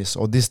have done this,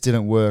 or this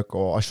didn't work,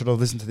 or I should have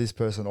listened to this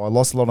person, or I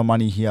lost a lot of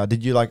money here?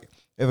 Did you like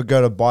ever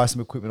go to buy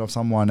some equipment of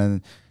someone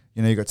and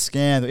you got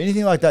scammed or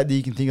anything like that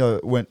you can think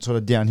of went sort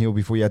of downhill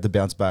before you had to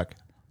bounce back?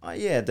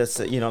 Yeah, that's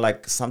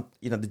like some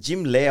the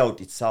gym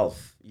layout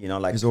itself,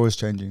 like it's always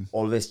changing.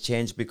 Always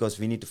change because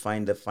we need to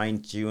find the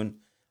fine tune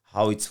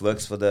how it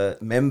works for the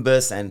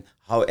members and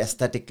how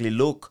aesthetically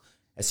look.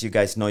 As you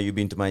guys know, you've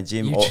been to my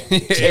gym, or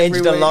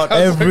changed a lot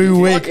every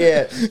week.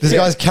 Yeah, this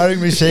guy's carrying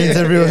machines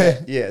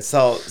everywhere. Yeah,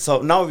 so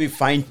now we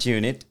fine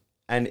tune it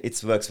and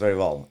it works very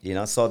well.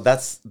 So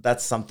that's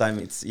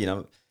sometimes it's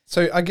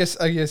So I guess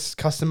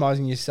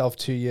customizing yourself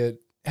to your.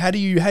 How do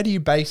you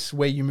base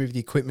where you move the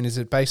equipment? Is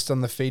it based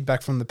on the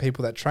feedback from the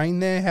people that train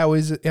there? How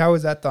is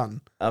that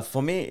done?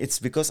 For me, it's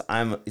because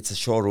it's a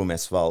showroom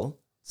as well.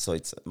 So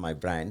it's my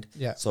brand.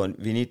 Yeah. So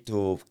we need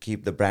to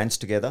keep the brands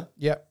together.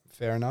 Yeah,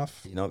 fair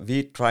enough.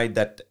 We tried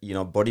that,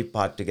 body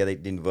part together.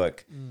 It didn't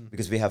work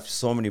because we have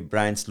so many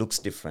brands, looks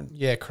different.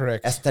 Yeah,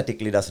 correct.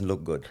 Aesthetically doesn't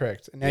look good.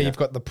 Correct. And now you've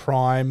got the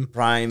Prime,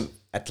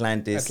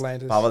 Atlantis,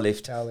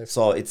 Powerlift.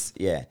 So it's,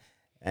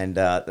 and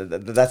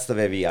that's the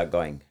way we are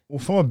going. Well,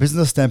 from a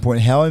business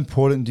standpoint, how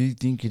important do you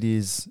think it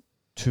is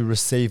to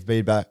receive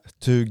feedback,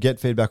 to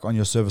get feedback on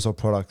your service or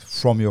product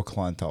from your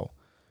clientele?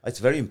 It's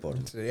very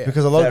important. Yeah.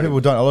 Because a lot of people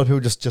don't. A lot of people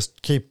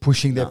just keep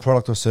pushing their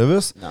product or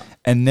service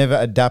and never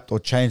adapt or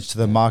change to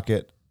the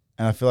market.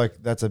 And I feel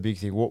like that's a big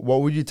thing.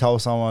 What would you tell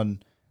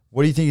someone?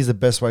 What do you think is the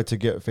best way to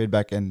get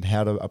feedback and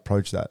how to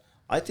approach that?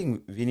 I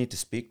think we need to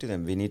speak to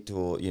them. We need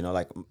to,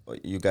 like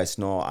you guys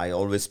know, I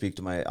always speak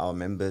to our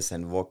members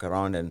and walk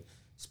around and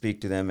speak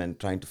to them and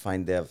trying to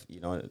find their,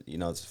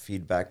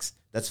 feedbacks.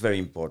 That's very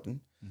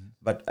important. Mm-hmm.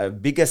 But a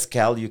bigger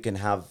scale, you can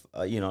have,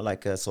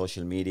 like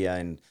social media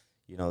and,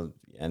 like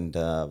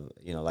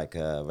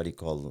what do you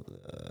call,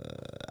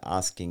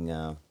 asking,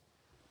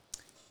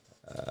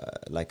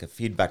 like a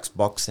feedbacks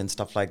box and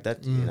stuff like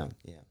that.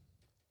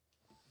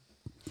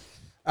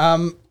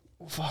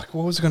 Fuck,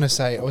 what was I going to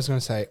say?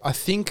 I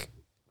think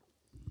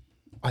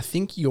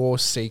your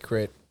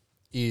secret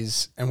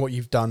is, and what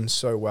you've done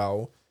so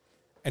well,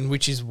 and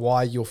which is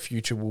why your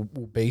future will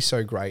be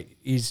so great,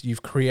 is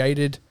you've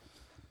created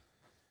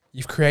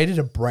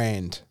a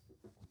brand,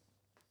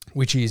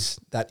 which is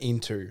that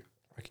Into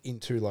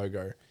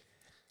logo.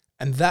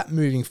 And that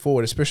moving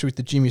forward, especially with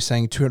the gym, you're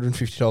saying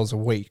 $250 a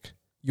week,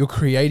 you're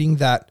creating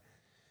that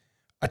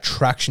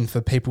attraction for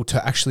people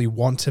to actually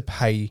want to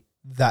pay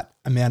that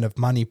amount of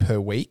money per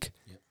week.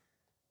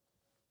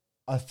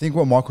 I think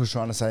what Michael's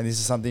trying to say, and this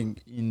is something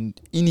in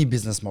any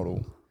business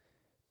model,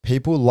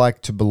 people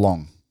like to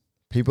belong.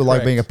 People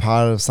like being a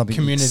part of something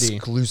community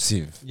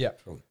exclusive. Yeah.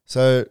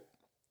 So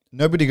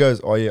nobody goes,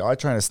 oh yeah, I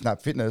train at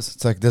Snap Fitness.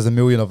 It's like there's a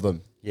million of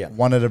them. Yeah.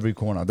 One at every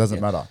corner. It doesn't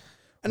matter.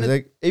 And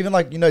like, even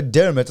like,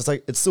 Derrimut, it's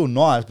like, it's still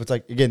nice, but it's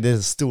like, again,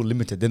 they're still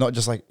limited. They're not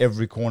just like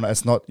every corner.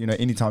 It's not,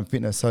 Anytime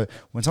Fitness. So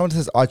when someone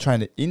says I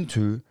train at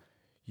Into,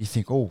 you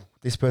think, oh,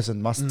 this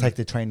person must take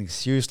their training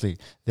seriously.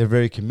 They're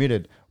very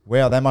committed.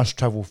 Wow, they must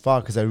travel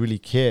far because they really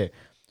care.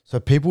 So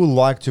people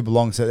like to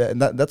belong. So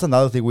that's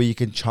another thing where you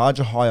can charge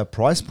a higher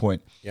price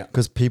point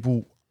because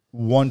people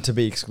want to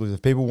be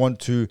exclusive. People want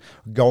to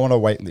go on a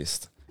wait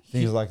list,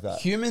 things like that.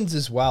 Humans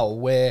as well,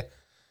 where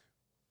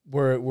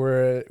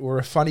we're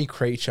a funny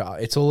creature.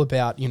 It's all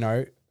about,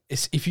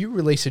 if you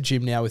release a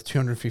gym now with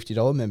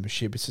 $250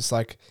 membership, it's just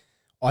like,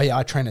 oh yeah,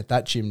 I train at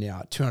that gym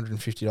now,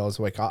 $250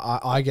 a week.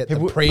 I get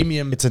the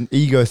premium. It's an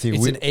ego thing.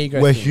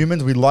 We're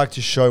humans. We like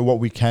to show what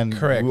we can.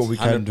 Correct. What we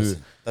can do.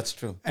 That's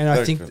true. And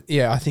I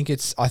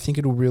think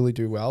it'll really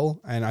do well.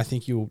 And I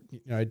think you'll,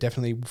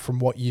 definitely from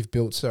what you've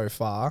built so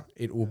far,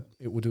 it will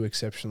do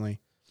exceptionally.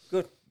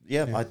 Good.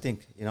 Yeah. I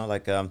think,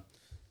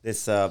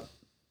 there's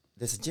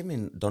a gym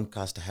in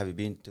Doncaster. Have you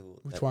been to?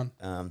 Which one?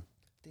 I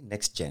think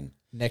Next Gen.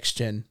 Next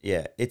Gen.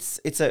 Yeah,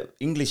 it's a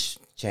English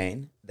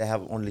chain. They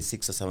have only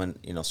 6 or 7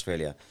 in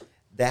Australia.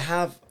 They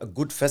have a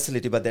good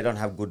facility, but they don't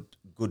have good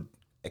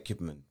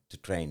equipment to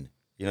train.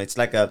 It's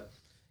like a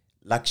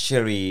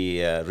luxury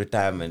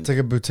retirement. It's like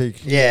a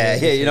boutique. Yeah,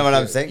 you know what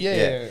I'm saying?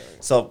 Yeah.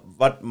 So,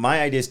 but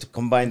my idea is to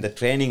combine the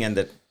training and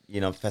the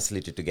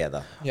facility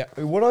together. Yeah.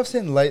 What I've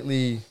seen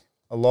lately,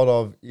 a lot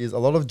of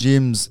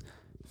gyms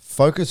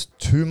focus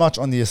too much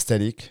on the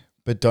aesthetic,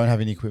 but don't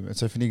have any equipment.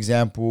 So for an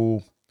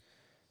example,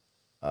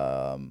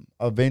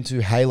 I've been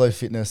to Halo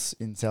Fitness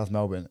in South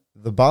Melbourne.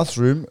 The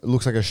bathroom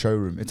looks like a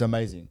showroom. It's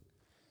amazing.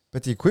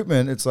 But the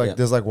equipment, it's like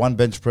there's like one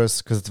bench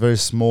press because it's very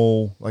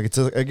small. Like it's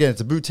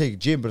a boutique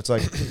gym, but it's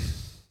like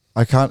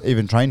I can't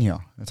even train here.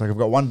 It's like I've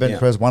got one bench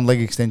press, one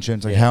leg extension.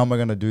 It's like how am I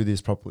going to do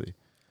this properly?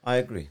 I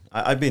agree.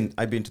 I've been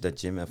to that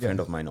gym. A friend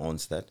of mine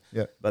owns that.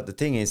 Yeah. But the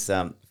thing is,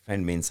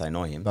 friend means I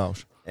know him.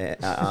 Bausch.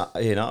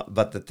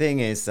 But the thing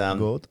is,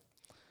 Good.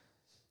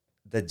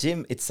 the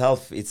gym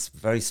itself, it's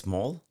very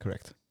small.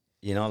 Correct.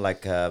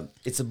 Like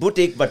it's a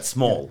boutique but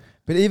small. Yeah.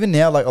 But even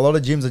now, like a lot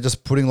of gyms are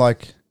just putting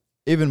like,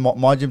 even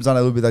my gym's done a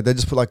little bit like they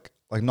just put like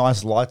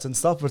nice lights and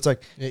stuff. But it's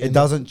like it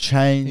doesn't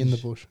change in the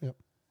bush. Yep.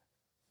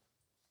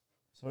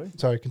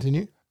 Sorry.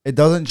 Continue. It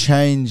doesn't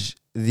change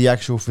the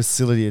actual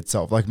facility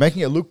itself. Like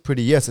making it look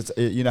pretty, yes,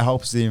 it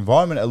helps the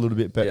environment a little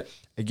bit. But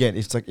again,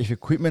 it's like if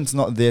equipment's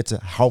not there to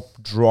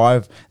help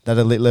drive that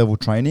elite level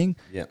training,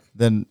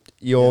 then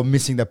you're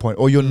missing that point,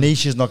 or your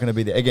niche is not going to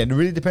be there. Again, it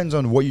really depends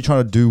on what you're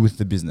trying to do with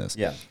the business.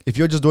 Yeah. If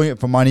you're just doing it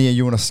for money and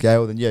you want to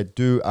scale, then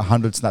do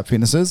 100 Snap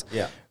Fitnesses.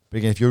 Yeah. But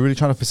again, if you're really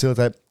trying to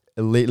facilitate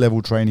elite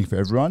level training for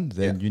everyone,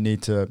 then you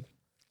need to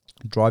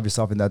drive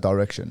yourself in that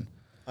direction.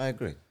 I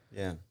agree.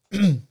 Yeah.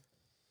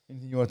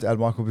 Anything you want to add,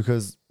 Michael?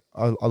 Because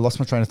I lost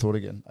my train of thought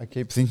again. I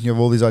keep thinking of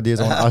all these ideas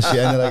I want to ask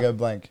you, and then I go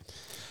blank.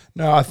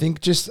 No, I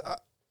think just,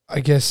 I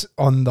guess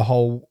on the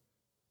whole,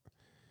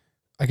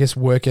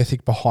 work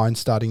ethic behind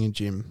starting a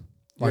gym.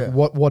 Like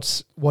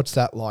what's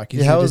that like?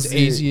 Is it as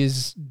easy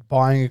as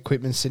buying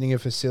equipment, sitting a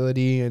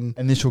facility, and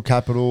initial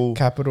capital,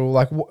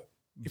 like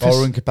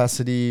borrowing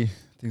capacity,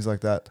 things like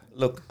that?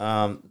 Look,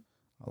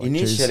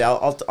 initially,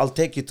 I'll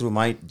take you through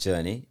my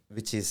journey,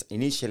 which is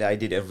initially I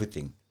did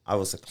everything. I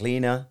was a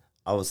cleaner,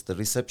 I was the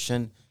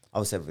reception, I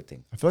was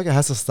everything. I feel like it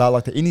has to start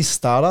like any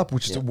startup,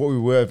 which is what we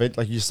were.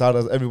 Like you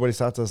started, everybody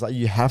starts as like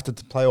you have to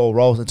play all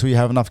roles until you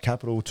have enough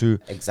capital to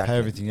pay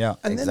everything out.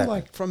 And then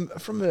like from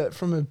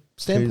a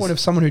standpoint of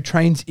someone who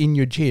trains in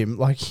your gym,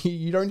 like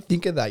you don't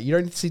think of that. You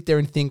don't sit there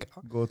and think,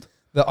 good.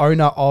 The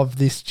owner of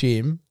this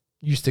gym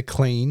used to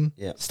clean,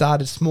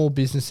 started small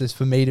businesses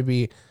for me to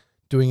be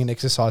doing an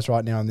exercise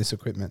right now on this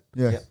equipment.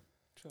 Yeah.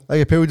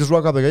 Like people just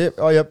rock up, they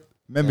go, yep.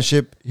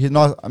 Membership, he's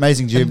nice,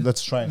 amazing gym. And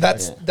let's train.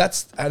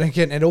 That's and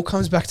again, it all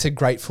comes back to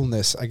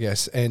gratefulness, I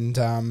guess, and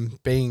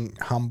being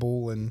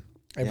humble and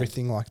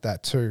everything like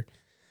that too.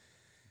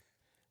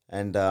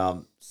 And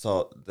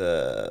so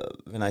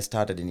when I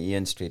started in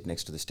Ian Street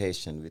next to the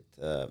station with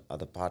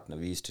other partner,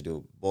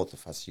 both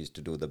of us used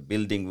to do the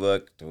building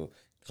work to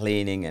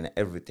cleaning and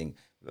everything.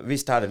 We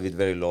started with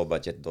very low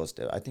budget those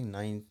days. I think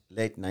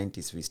late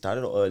 90s we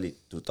started, or early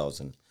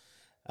 2000,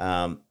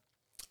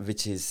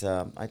 which is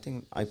I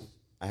think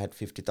I had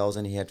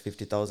 50,000, he had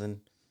 50,000.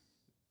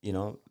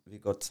 We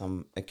got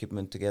some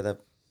equipment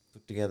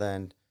put together,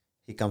 and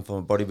he come from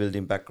a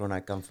bodybuilding background.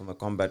 I come from a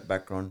combat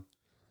background.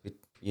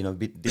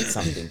 We did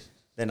something.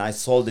 Then I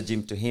sold the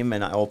gym to him,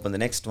 and I opened the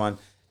next one.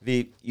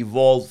 We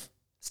evolve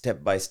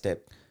step by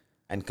step,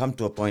 and come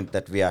to a point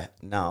that we are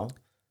now.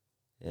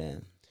 Yeah.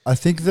 I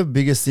think the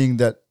biggest thing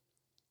that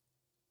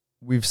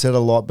we've said a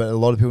lot, but a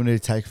lot of people need to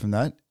take from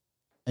that,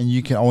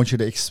 and I want you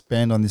to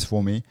expand on this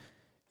for me,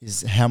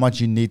 is how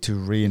much you need to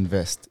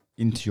reinvest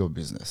into your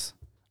business.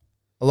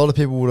 A lot of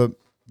people would have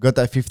got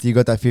that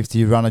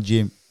 50, run a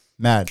gym,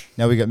 mad.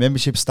 Now we got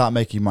memberships, start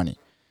making money.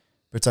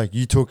 But it's like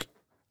you took,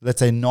 let's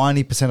say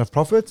 90% of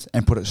profits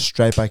and put it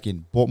straight back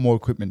in, bought more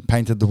equipment,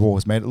 painted the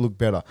walls, made it look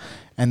better.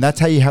 And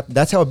that's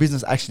how a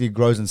business actually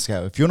grows and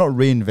scales. If you're not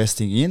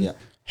reinvesting in,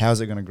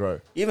 how's it going to grow?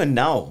 Even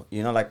now,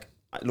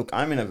 look,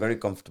 I'm in a very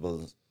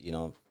comfortable,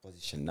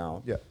 position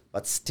now. Yeah.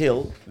 But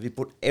still, we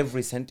put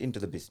every cent into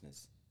the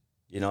business.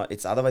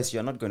 It's otherwise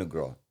you're not going to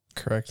grow.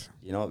 Correct.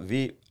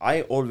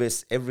 I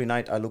always, every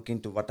night I look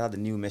into what are the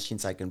new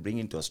machines I can bring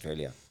into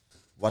Australia.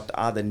 What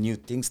are the new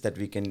things that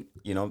we can,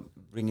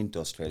 bring into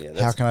Australia?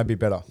 How can I be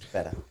better?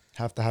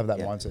 Have to have that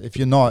mindset. If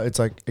you're not, it's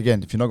like,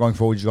 again, if you're not going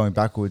forward, you're going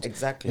backwards.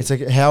 Exactly. It's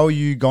like, how are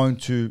you going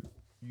to,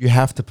 you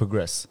have to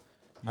progress.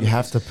 You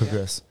have to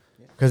progress.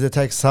 Because it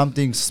takes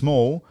something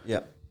small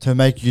to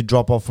make you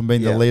drop off from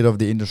being the leader of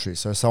the industry.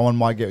 So someone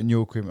might get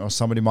new equipment, or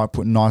somebody might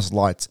put nice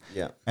lights.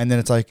 Yeah. And then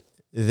it's like,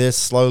 they're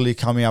slowly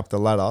coming up the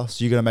ladder.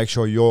 So you're going to make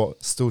sure you're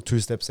still 2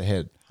 steps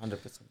ahead.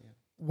 100%.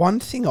 One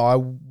thing I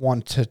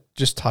want to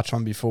just touch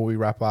on before we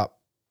wrap up,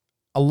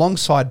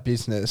 alongside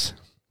business,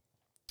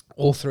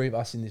 all three of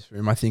us in this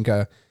room, I think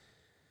are,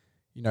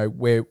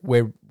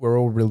 we're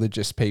all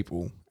religious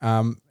people.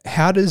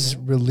 How does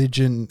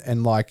religion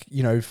and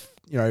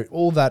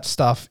all that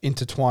stuff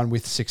intertwine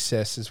with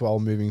success as well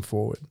moving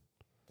forward?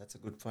 That's a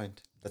good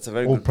point. That's a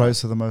very all good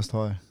praise point. to the Most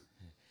High.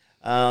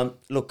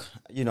 Look,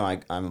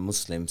 I'm a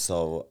Muslim,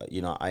 so,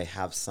 I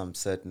have some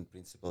certain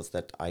principles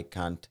that I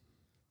can't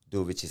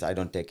do, which is I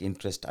don't take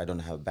interest. I don't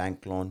have a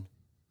bank loan.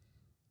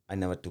 I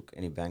never took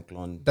any bank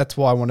loan. That's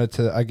why I wanted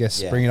to,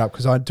 bring it up,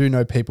 because I do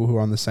know people who are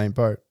on the same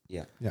boat.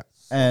 Yeah. Yeah.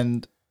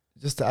 And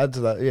just to add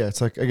to that,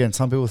 it's like, again,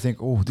 some people think,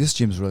 oh, this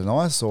gym's really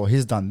nice, or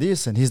he's done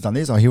this and he's done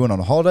this, or he went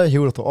on a holiday. He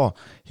would have thought,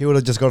 he would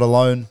have just got a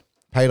loan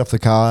paid off the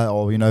car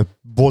or,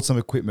 bought some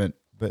equipment.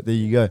 But there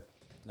you go.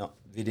 No,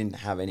 we didn't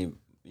have any,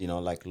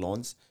 like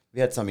loans. We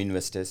had some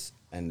investors,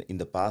 and in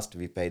the past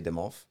we paid them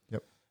off.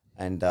 Yep.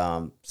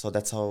 And so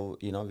that's how,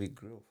 we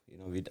grew.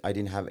 I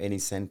didn't have any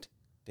cent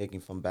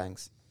taking from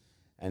banks,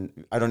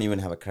 and I don't even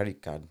have a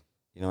credit card.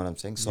 You know what I'm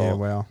saying? So Yeah,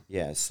 wow.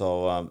 yeah.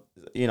 So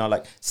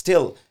like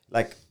still,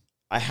 like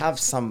I have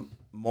some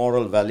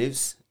moral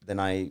values. Then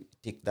I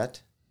tick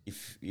that.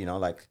 If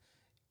like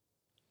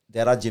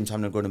there are gyms,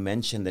 I'm not going to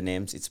mention the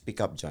names. It's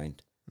pickup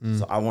joint,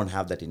 so I won't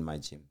have that in my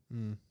gym.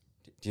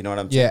 Do you know what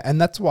I'm saying? Yeah,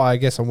 and that's why I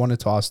guess I wanted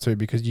to ask too,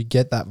 because you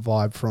get that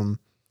vibe from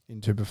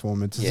Into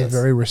Performance. It's a Yes.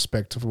 very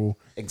respectable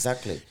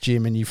Exactly.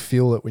 gym, and you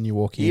feel it when you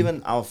walk in.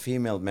 Even our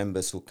female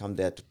members who come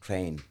there to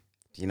train,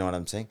 do you know what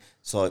I'm saying?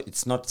 So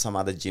it's not some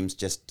other gyms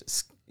just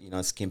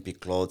skimpy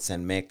clothes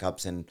and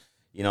makeups, and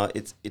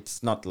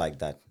it's not like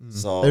that.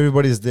 So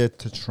Everybody's there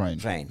to train.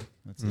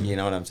 you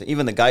know what I'm saying?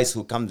 Even the guys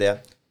who come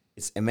there,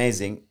 it's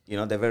amazing.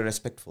 They're very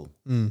respectful.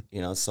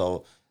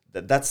 So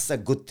that's a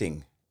good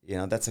thing.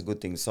 That's a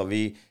good thing. So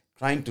we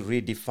trying to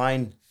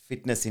redefine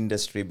fitness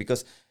industry,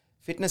 because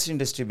fitness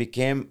industry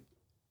became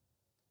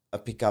a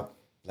pickup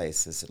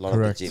places. A lot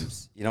Correct. of the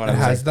gyms. You know what It I'm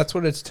has. saying? That's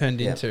what it's turned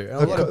Yeah. into. And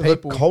The, a lot of the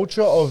people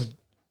culture of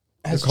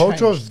has the culture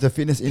changed. of the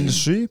fitness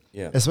industry,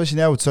 Yeah. especially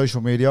now with social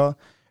media,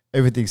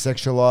 everything's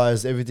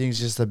sexualized. Everything's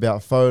just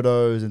about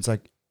photos. It's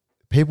like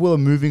people are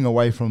moving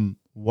away from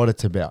what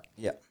it's about.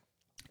 Yeah.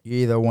 You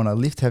either want to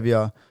lift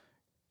heavier,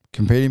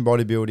 compete in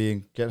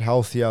bodybuilding, get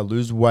healthier,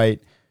 lose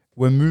weight.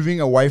 We're moving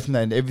away from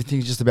that, and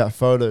everything's just about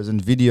photos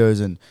and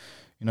videos and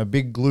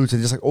big glutes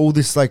and just like all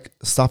this like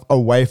stuff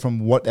away from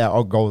what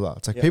our goals are.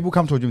 It's like Yeah. people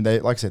come to a gym, they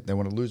like I said, they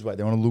want to lose weight,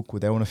 they want to look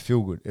good, they want to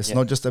feel good. It's Yeah.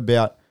 not just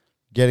about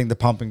getting the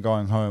pump and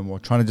going home or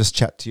trying to just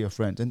chat to your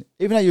friends. And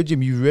even at your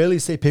gym, you rarely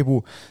see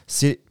people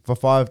sit for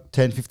 5,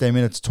 10, 15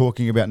 minutes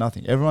talking about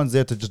nothing. Everyone's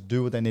there to just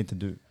do what they need to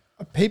do.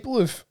 people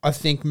have, I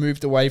think,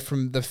 moved away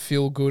from the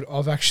feel good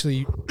of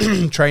actually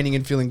training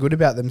and feeling good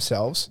about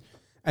themselves.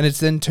 And it's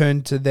then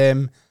turned to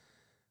them,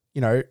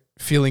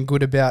 feeling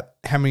good about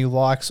how many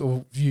likes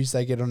or views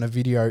they get on a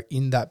video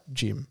in that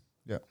gym.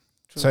 Yeah.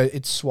 So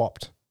it's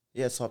swapped.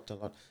 Yeah, swapped a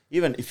lot.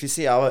 Even if you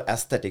see our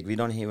aesthetic, we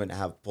don't even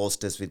have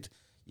posters with,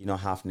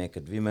 half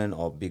naked women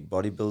or big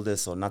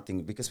bodybuilders or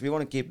nothing, because we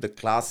want to keep the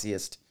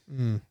classiest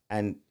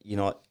and,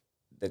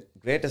 the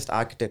greatest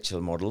architectural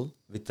model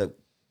with the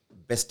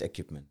best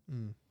equipment.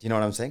 Do you know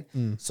what I'm saying?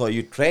 So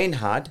you train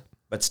hard,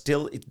 but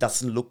still it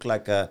doesn't look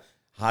like a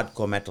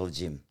hardcore metal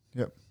gym.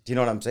 Yep. Do you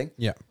know what I'm saying?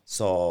 Yeah.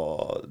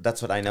 So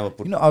that's what I never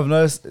put. I've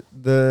noticed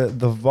the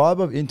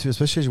vibe of Into,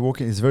 especially as you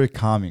walk in, is very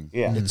calming.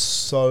 Yeah. It's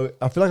so,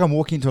 I feel like I'm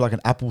walking into like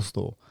an Apple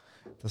store.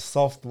 The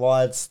soft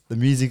lights, the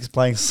music's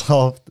playing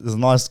soft, there's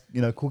nice,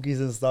 cookies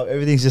and stuff.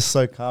 Everything's just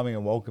so calming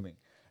and welcoming.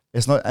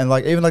 It's not, and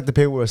like even like the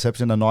people at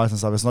reception are nice and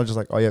stuff. It's not just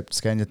like, oh yeah,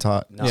 scan your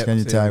tag, No. scan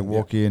your tag,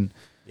 walk in.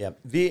 Yeah,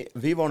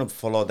 we want to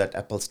follow that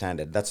Apple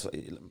standard. That's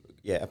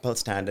Apple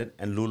standard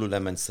and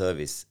Lululemon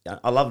service.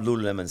 I love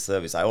Lululemon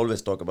service. I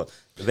always talk about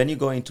when you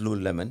go into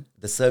Lululemon,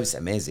 the service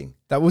amazing.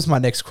 That was my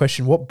next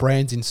question. What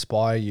brands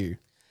inspire you?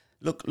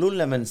 Look,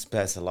 Lululemon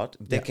inspires a lot.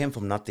 They came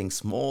from nothing,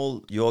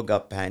 small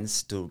yoga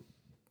pants to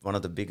one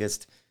of the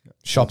biggest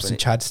Shops in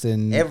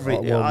Chadstone,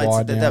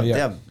 worldwide now.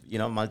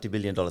 they're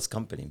multi-billion dollars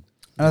company.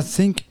 And I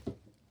think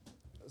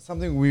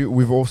something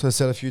we've also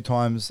said a few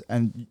times,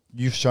 and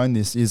you've shown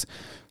this, is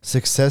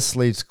success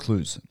leaves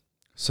clues.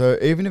 So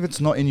even if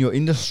it's not in your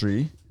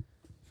industry,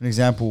 for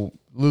example,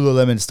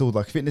 Lululemon is still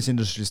like fitness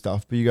industry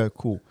stuff, but you go,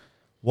 cool,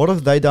 what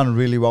have they done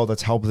really well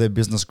that's helped their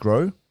business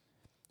grow?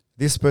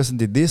 This person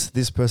did this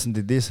person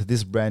did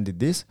this brand did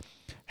this.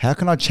 How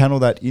can I channel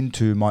that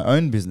into my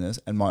own business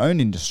and my own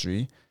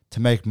industry to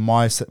make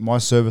my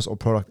service or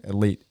product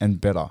elite and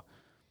better?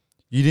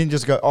 You didn't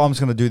just go, oh, I'm just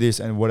going to do this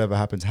and whatever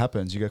happens,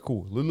 happens. You go,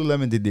 cool,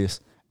 Lululemon did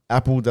this,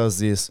 Apple does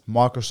this,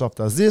 Microsoft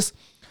does this.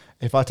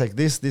 If I take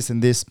this,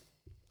 and this,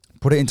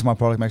 put it into my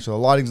product, make sure the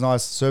lighting's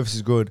nice, service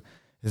is good,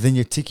 then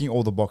you're ticking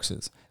all the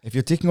boxes. If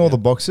you're ticking all the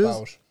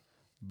boxes,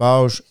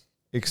 Bausch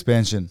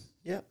expansion.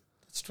 Yeah,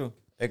 that's true.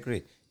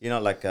 Agree.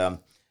 Lululemon,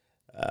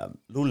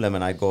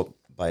 I go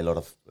by a lot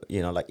of,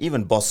 like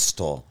even Boss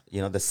store,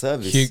 the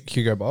service.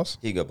 Hugo Boss.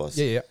 Hugo Boss.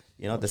 Yeah.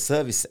 The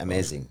service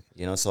amazing,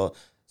 so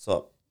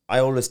I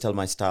always tell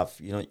my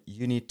staff,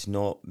 you need to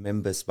know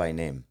members by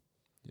name.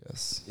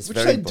 Yes. It's Which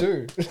very they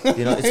important. do. It's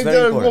They very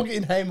don't important. walk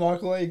in, hey,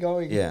 Michael, where are you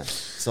going? Yeah.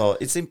 So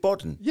it's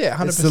important. Yeah,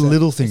 100%. It's the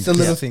little things. It's the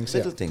little Yeah. things.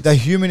 Little Yeah. things. The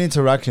human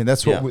interaction.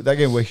 That's what, Yeah.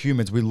 again, we're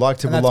humans. We like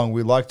to And that's- belong.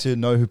 We like to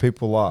know who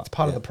people are. It's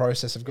part of the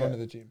process of going to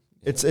the gym.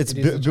 It's It is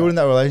the building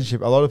that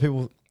relationship. A lot of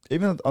people,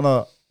 even on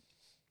a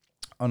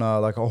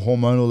like a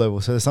hormonal level.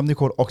 So there's something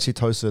called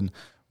oxytocin,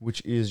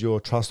 which is your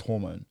trust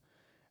hormone.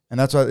 And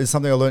that's why it's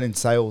something I learned in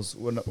sales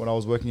when I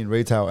was working in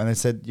retail. And they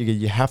said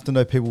you have to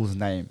know people's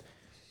name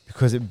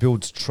because it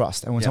builds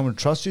trust. And when someone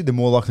trusts you, they're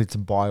more likely to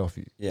buy off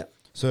you. Yeah.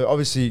 So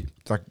obviously,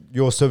 like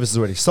your service is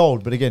already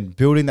sold, but again,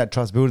 building that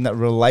trust, building that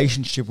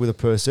relationship with a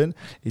person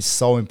is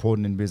so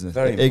important in business.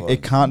 Very It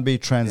important. can't be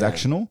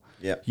transactional.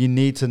 Yeah. You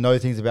need to know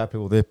things about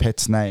people, their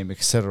pet's name,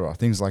 etc.,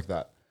 things like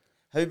that.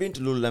 Have you been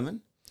to Lululemon?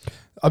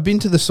 I've been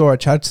to the store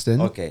at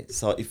Chadstone. Okay,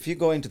 so if you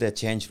go into their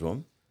change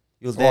room,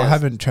 you'll I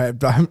haven't tried.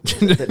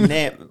 the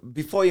name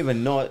before you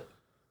even know,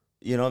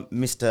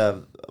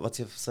 Mr. What's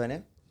your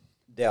surname?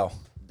 Dell.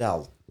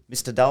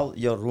 Mr. Dal,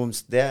 your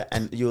room's there,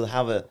 and you'll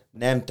have a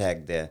name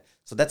tag there.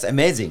 So that's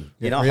amazing.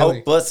 Yeah, how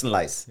really.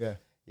 personalized.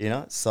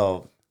 Yeah.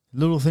 So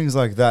Little things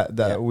like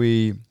that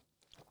we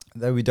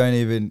don't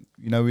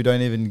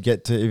even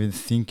get to even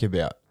think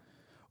about.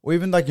 Or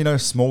even like,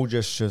 small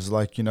gestures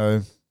like,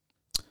 it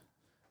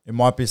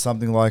might be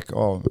something like, I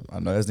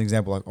don't know, as an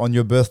example, like on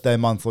your birthday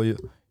month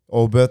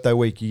or birthday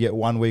week, you get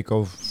 1 week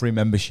of free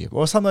membership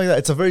or something like that.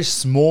 It's a very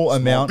small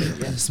amount,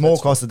 small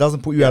cost. It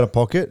doesn't put you out of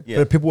pocket,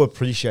 but people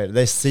appreciate it.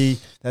 They see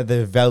that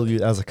they're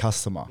valued as a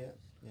customer.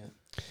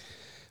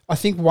 I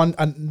think one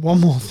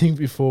more thing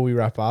before we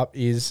wrap up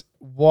is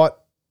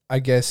what, I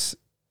guess,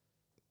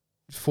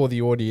 for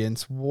the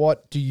audience,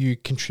 what do you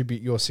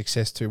contribute your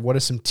success to? What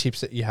are some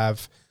tips that you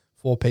have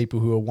for people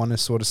who want to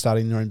sort of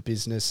starting their own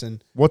business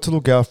and what to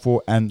look out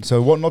for, and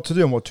so what not to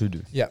do and what to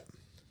do? Yeah.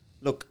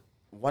 Look,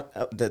 what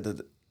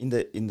in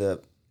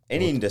the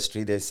any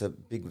industry, there's a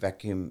big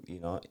vacuum.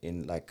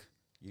 In like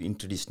you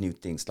introduce new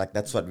things. Like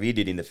that's what we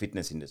did in the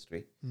fitness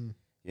industry.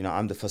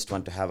 I'm the first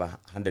one to have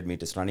 100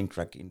 meters running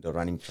track, indoor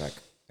running track,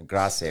 a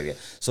grass area.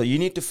 So you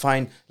need to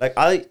find, like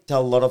I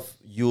tell a lot of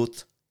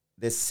youth,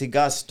 there's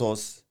cigar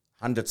stores,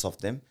 hundreds of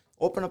them.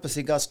 Open up a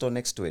cigar store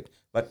next to it,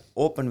 but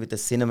open with a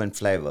cinnamon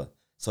flavor.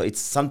 So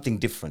it's something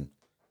different.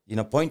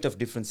 Point of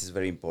difference is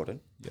very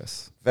important.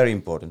 Yes. Very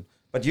important.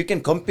 But you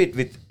can compete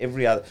with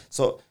every other.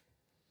 So,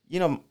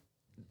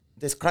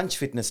 there's Crunch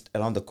Fitness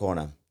around the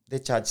corner. They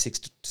charge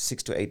 $6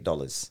 to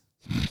 $8.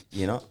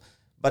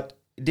 But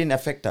it didn't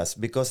affect us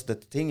because the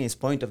thing is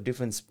point of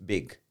difference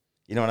big.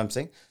 You know what I'm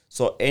saying?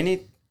 So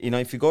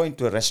if you go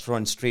into a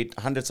restaurant street,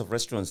 hundreds of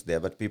restaurants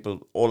there, but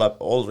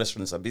all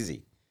restaurants are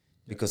busy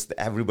because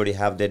everybody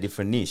have their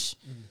different niche.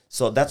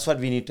 So that's what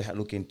we need to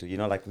look into.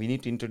 Like we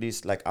need to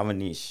introduce like our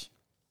niche.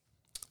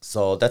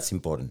 So that's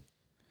important.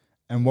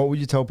 And what would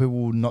you tell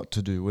people not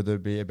to do, whether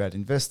it be about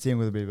investing,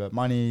 whether it be about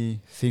money,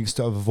 things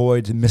to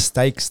avoid,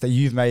 mistakes that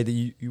you've made that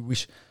you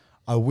wish,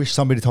 I wish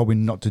somebody told me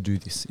not to do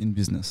this in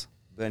business?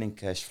 Burning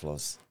cash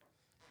flows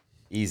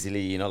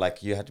easily,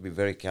 like you have to be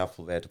very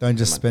careful where to Don't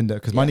just spend it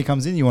because money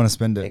comes in, you want to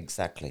spend it.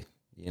 Exactly.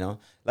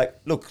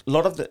 Like look, a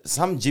lot of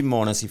some gym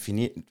owners, if you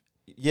need,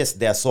 yes,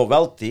 they are so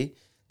wealthy,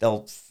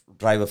 they'll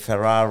drive a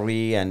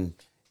Ferrari and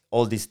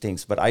all these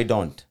things, but I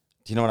don't.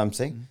 Do you know what I'm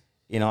saying?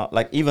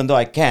 Like even though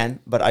I can,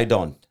 but I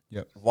don't.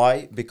 Yep.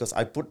 Why? Because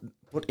I put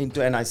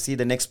into and I see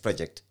the next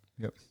project.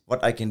 Yep.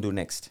 What I can do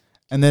next.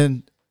 And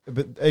then,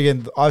 but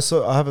again, I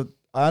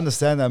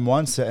understand that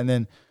mindset. And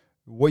then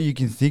what you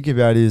can think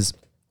about is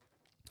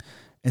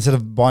instead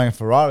of buying a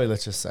Ferrari,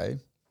 let's just say,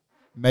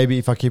 maybe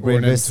if I keep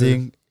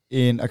reinvesting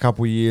in a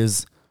couple of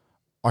years,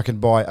 I can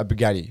buy a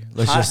Bugatti.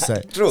 Let's just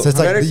say. True. So it's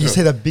like Very you true.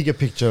 see the bigger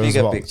picture as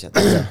well. Picture.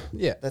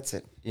 Yeah. That's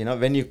it.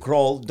 When you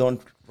crawl,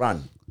 don't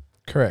run.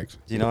 Correct.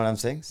 Do you know what I'm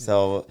saying?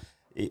 So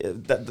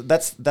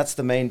that's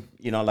the main,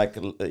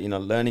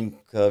 learning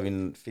curve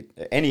in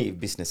any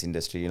business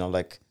industry.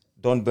 Like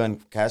don't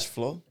burn cash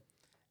flow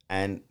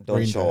and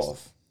don't show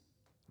off.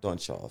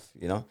 Don't show off.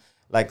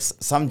 Like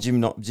some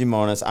gym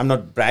owners. I'm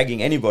not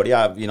bragging anybody.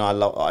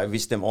 I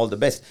wish them all the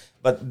best.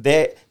 But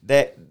they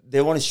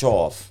want to show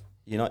off.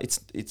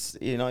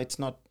 It's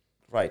not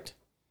right.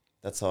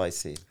 That's how I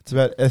see it. It's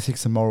about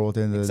ethics and moral at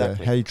the end of the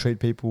day. How you treat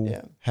people,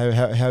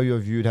 how you're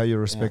viewed, how you're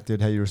respected,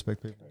 how you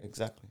respect people.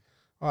 Exactly.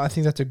 I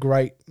think that's a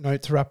great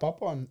note to wrap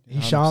up on.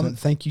 Hisham, 100%.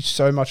 thank you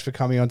so much for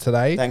coming on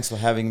today. Thanks for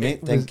having me.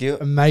 Thank you.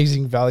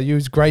 Amazing value. It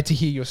was great to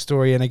hear your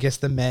story and I guess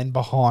the man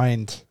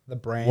behind the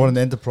brand. What an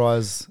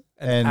enterprise.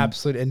 An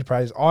absolute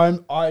enterprise.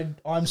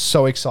 I'm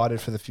so excited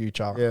for the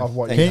future of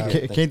what you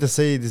have. Keen to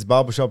see this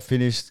barbershop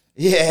finished.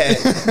 Yeah,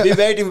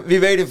 we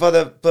waiting for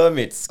the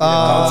permits,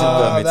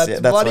 council permits. That's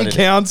bloody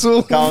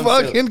council.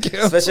 Fucking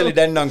council. Especially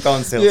Dandenong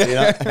councils.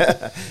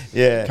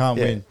 Yeah. Can't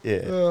win.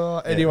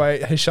 Yeah.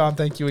 Anyway, Hisham,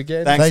 thank you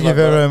again. Thank you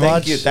very much.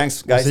 Thank you.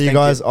 Thanks, guys. See you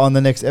guys on the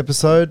next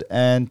episode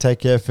and take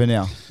care for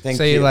now.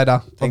 See you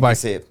later. Bye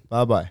bye.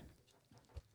 Bye bye.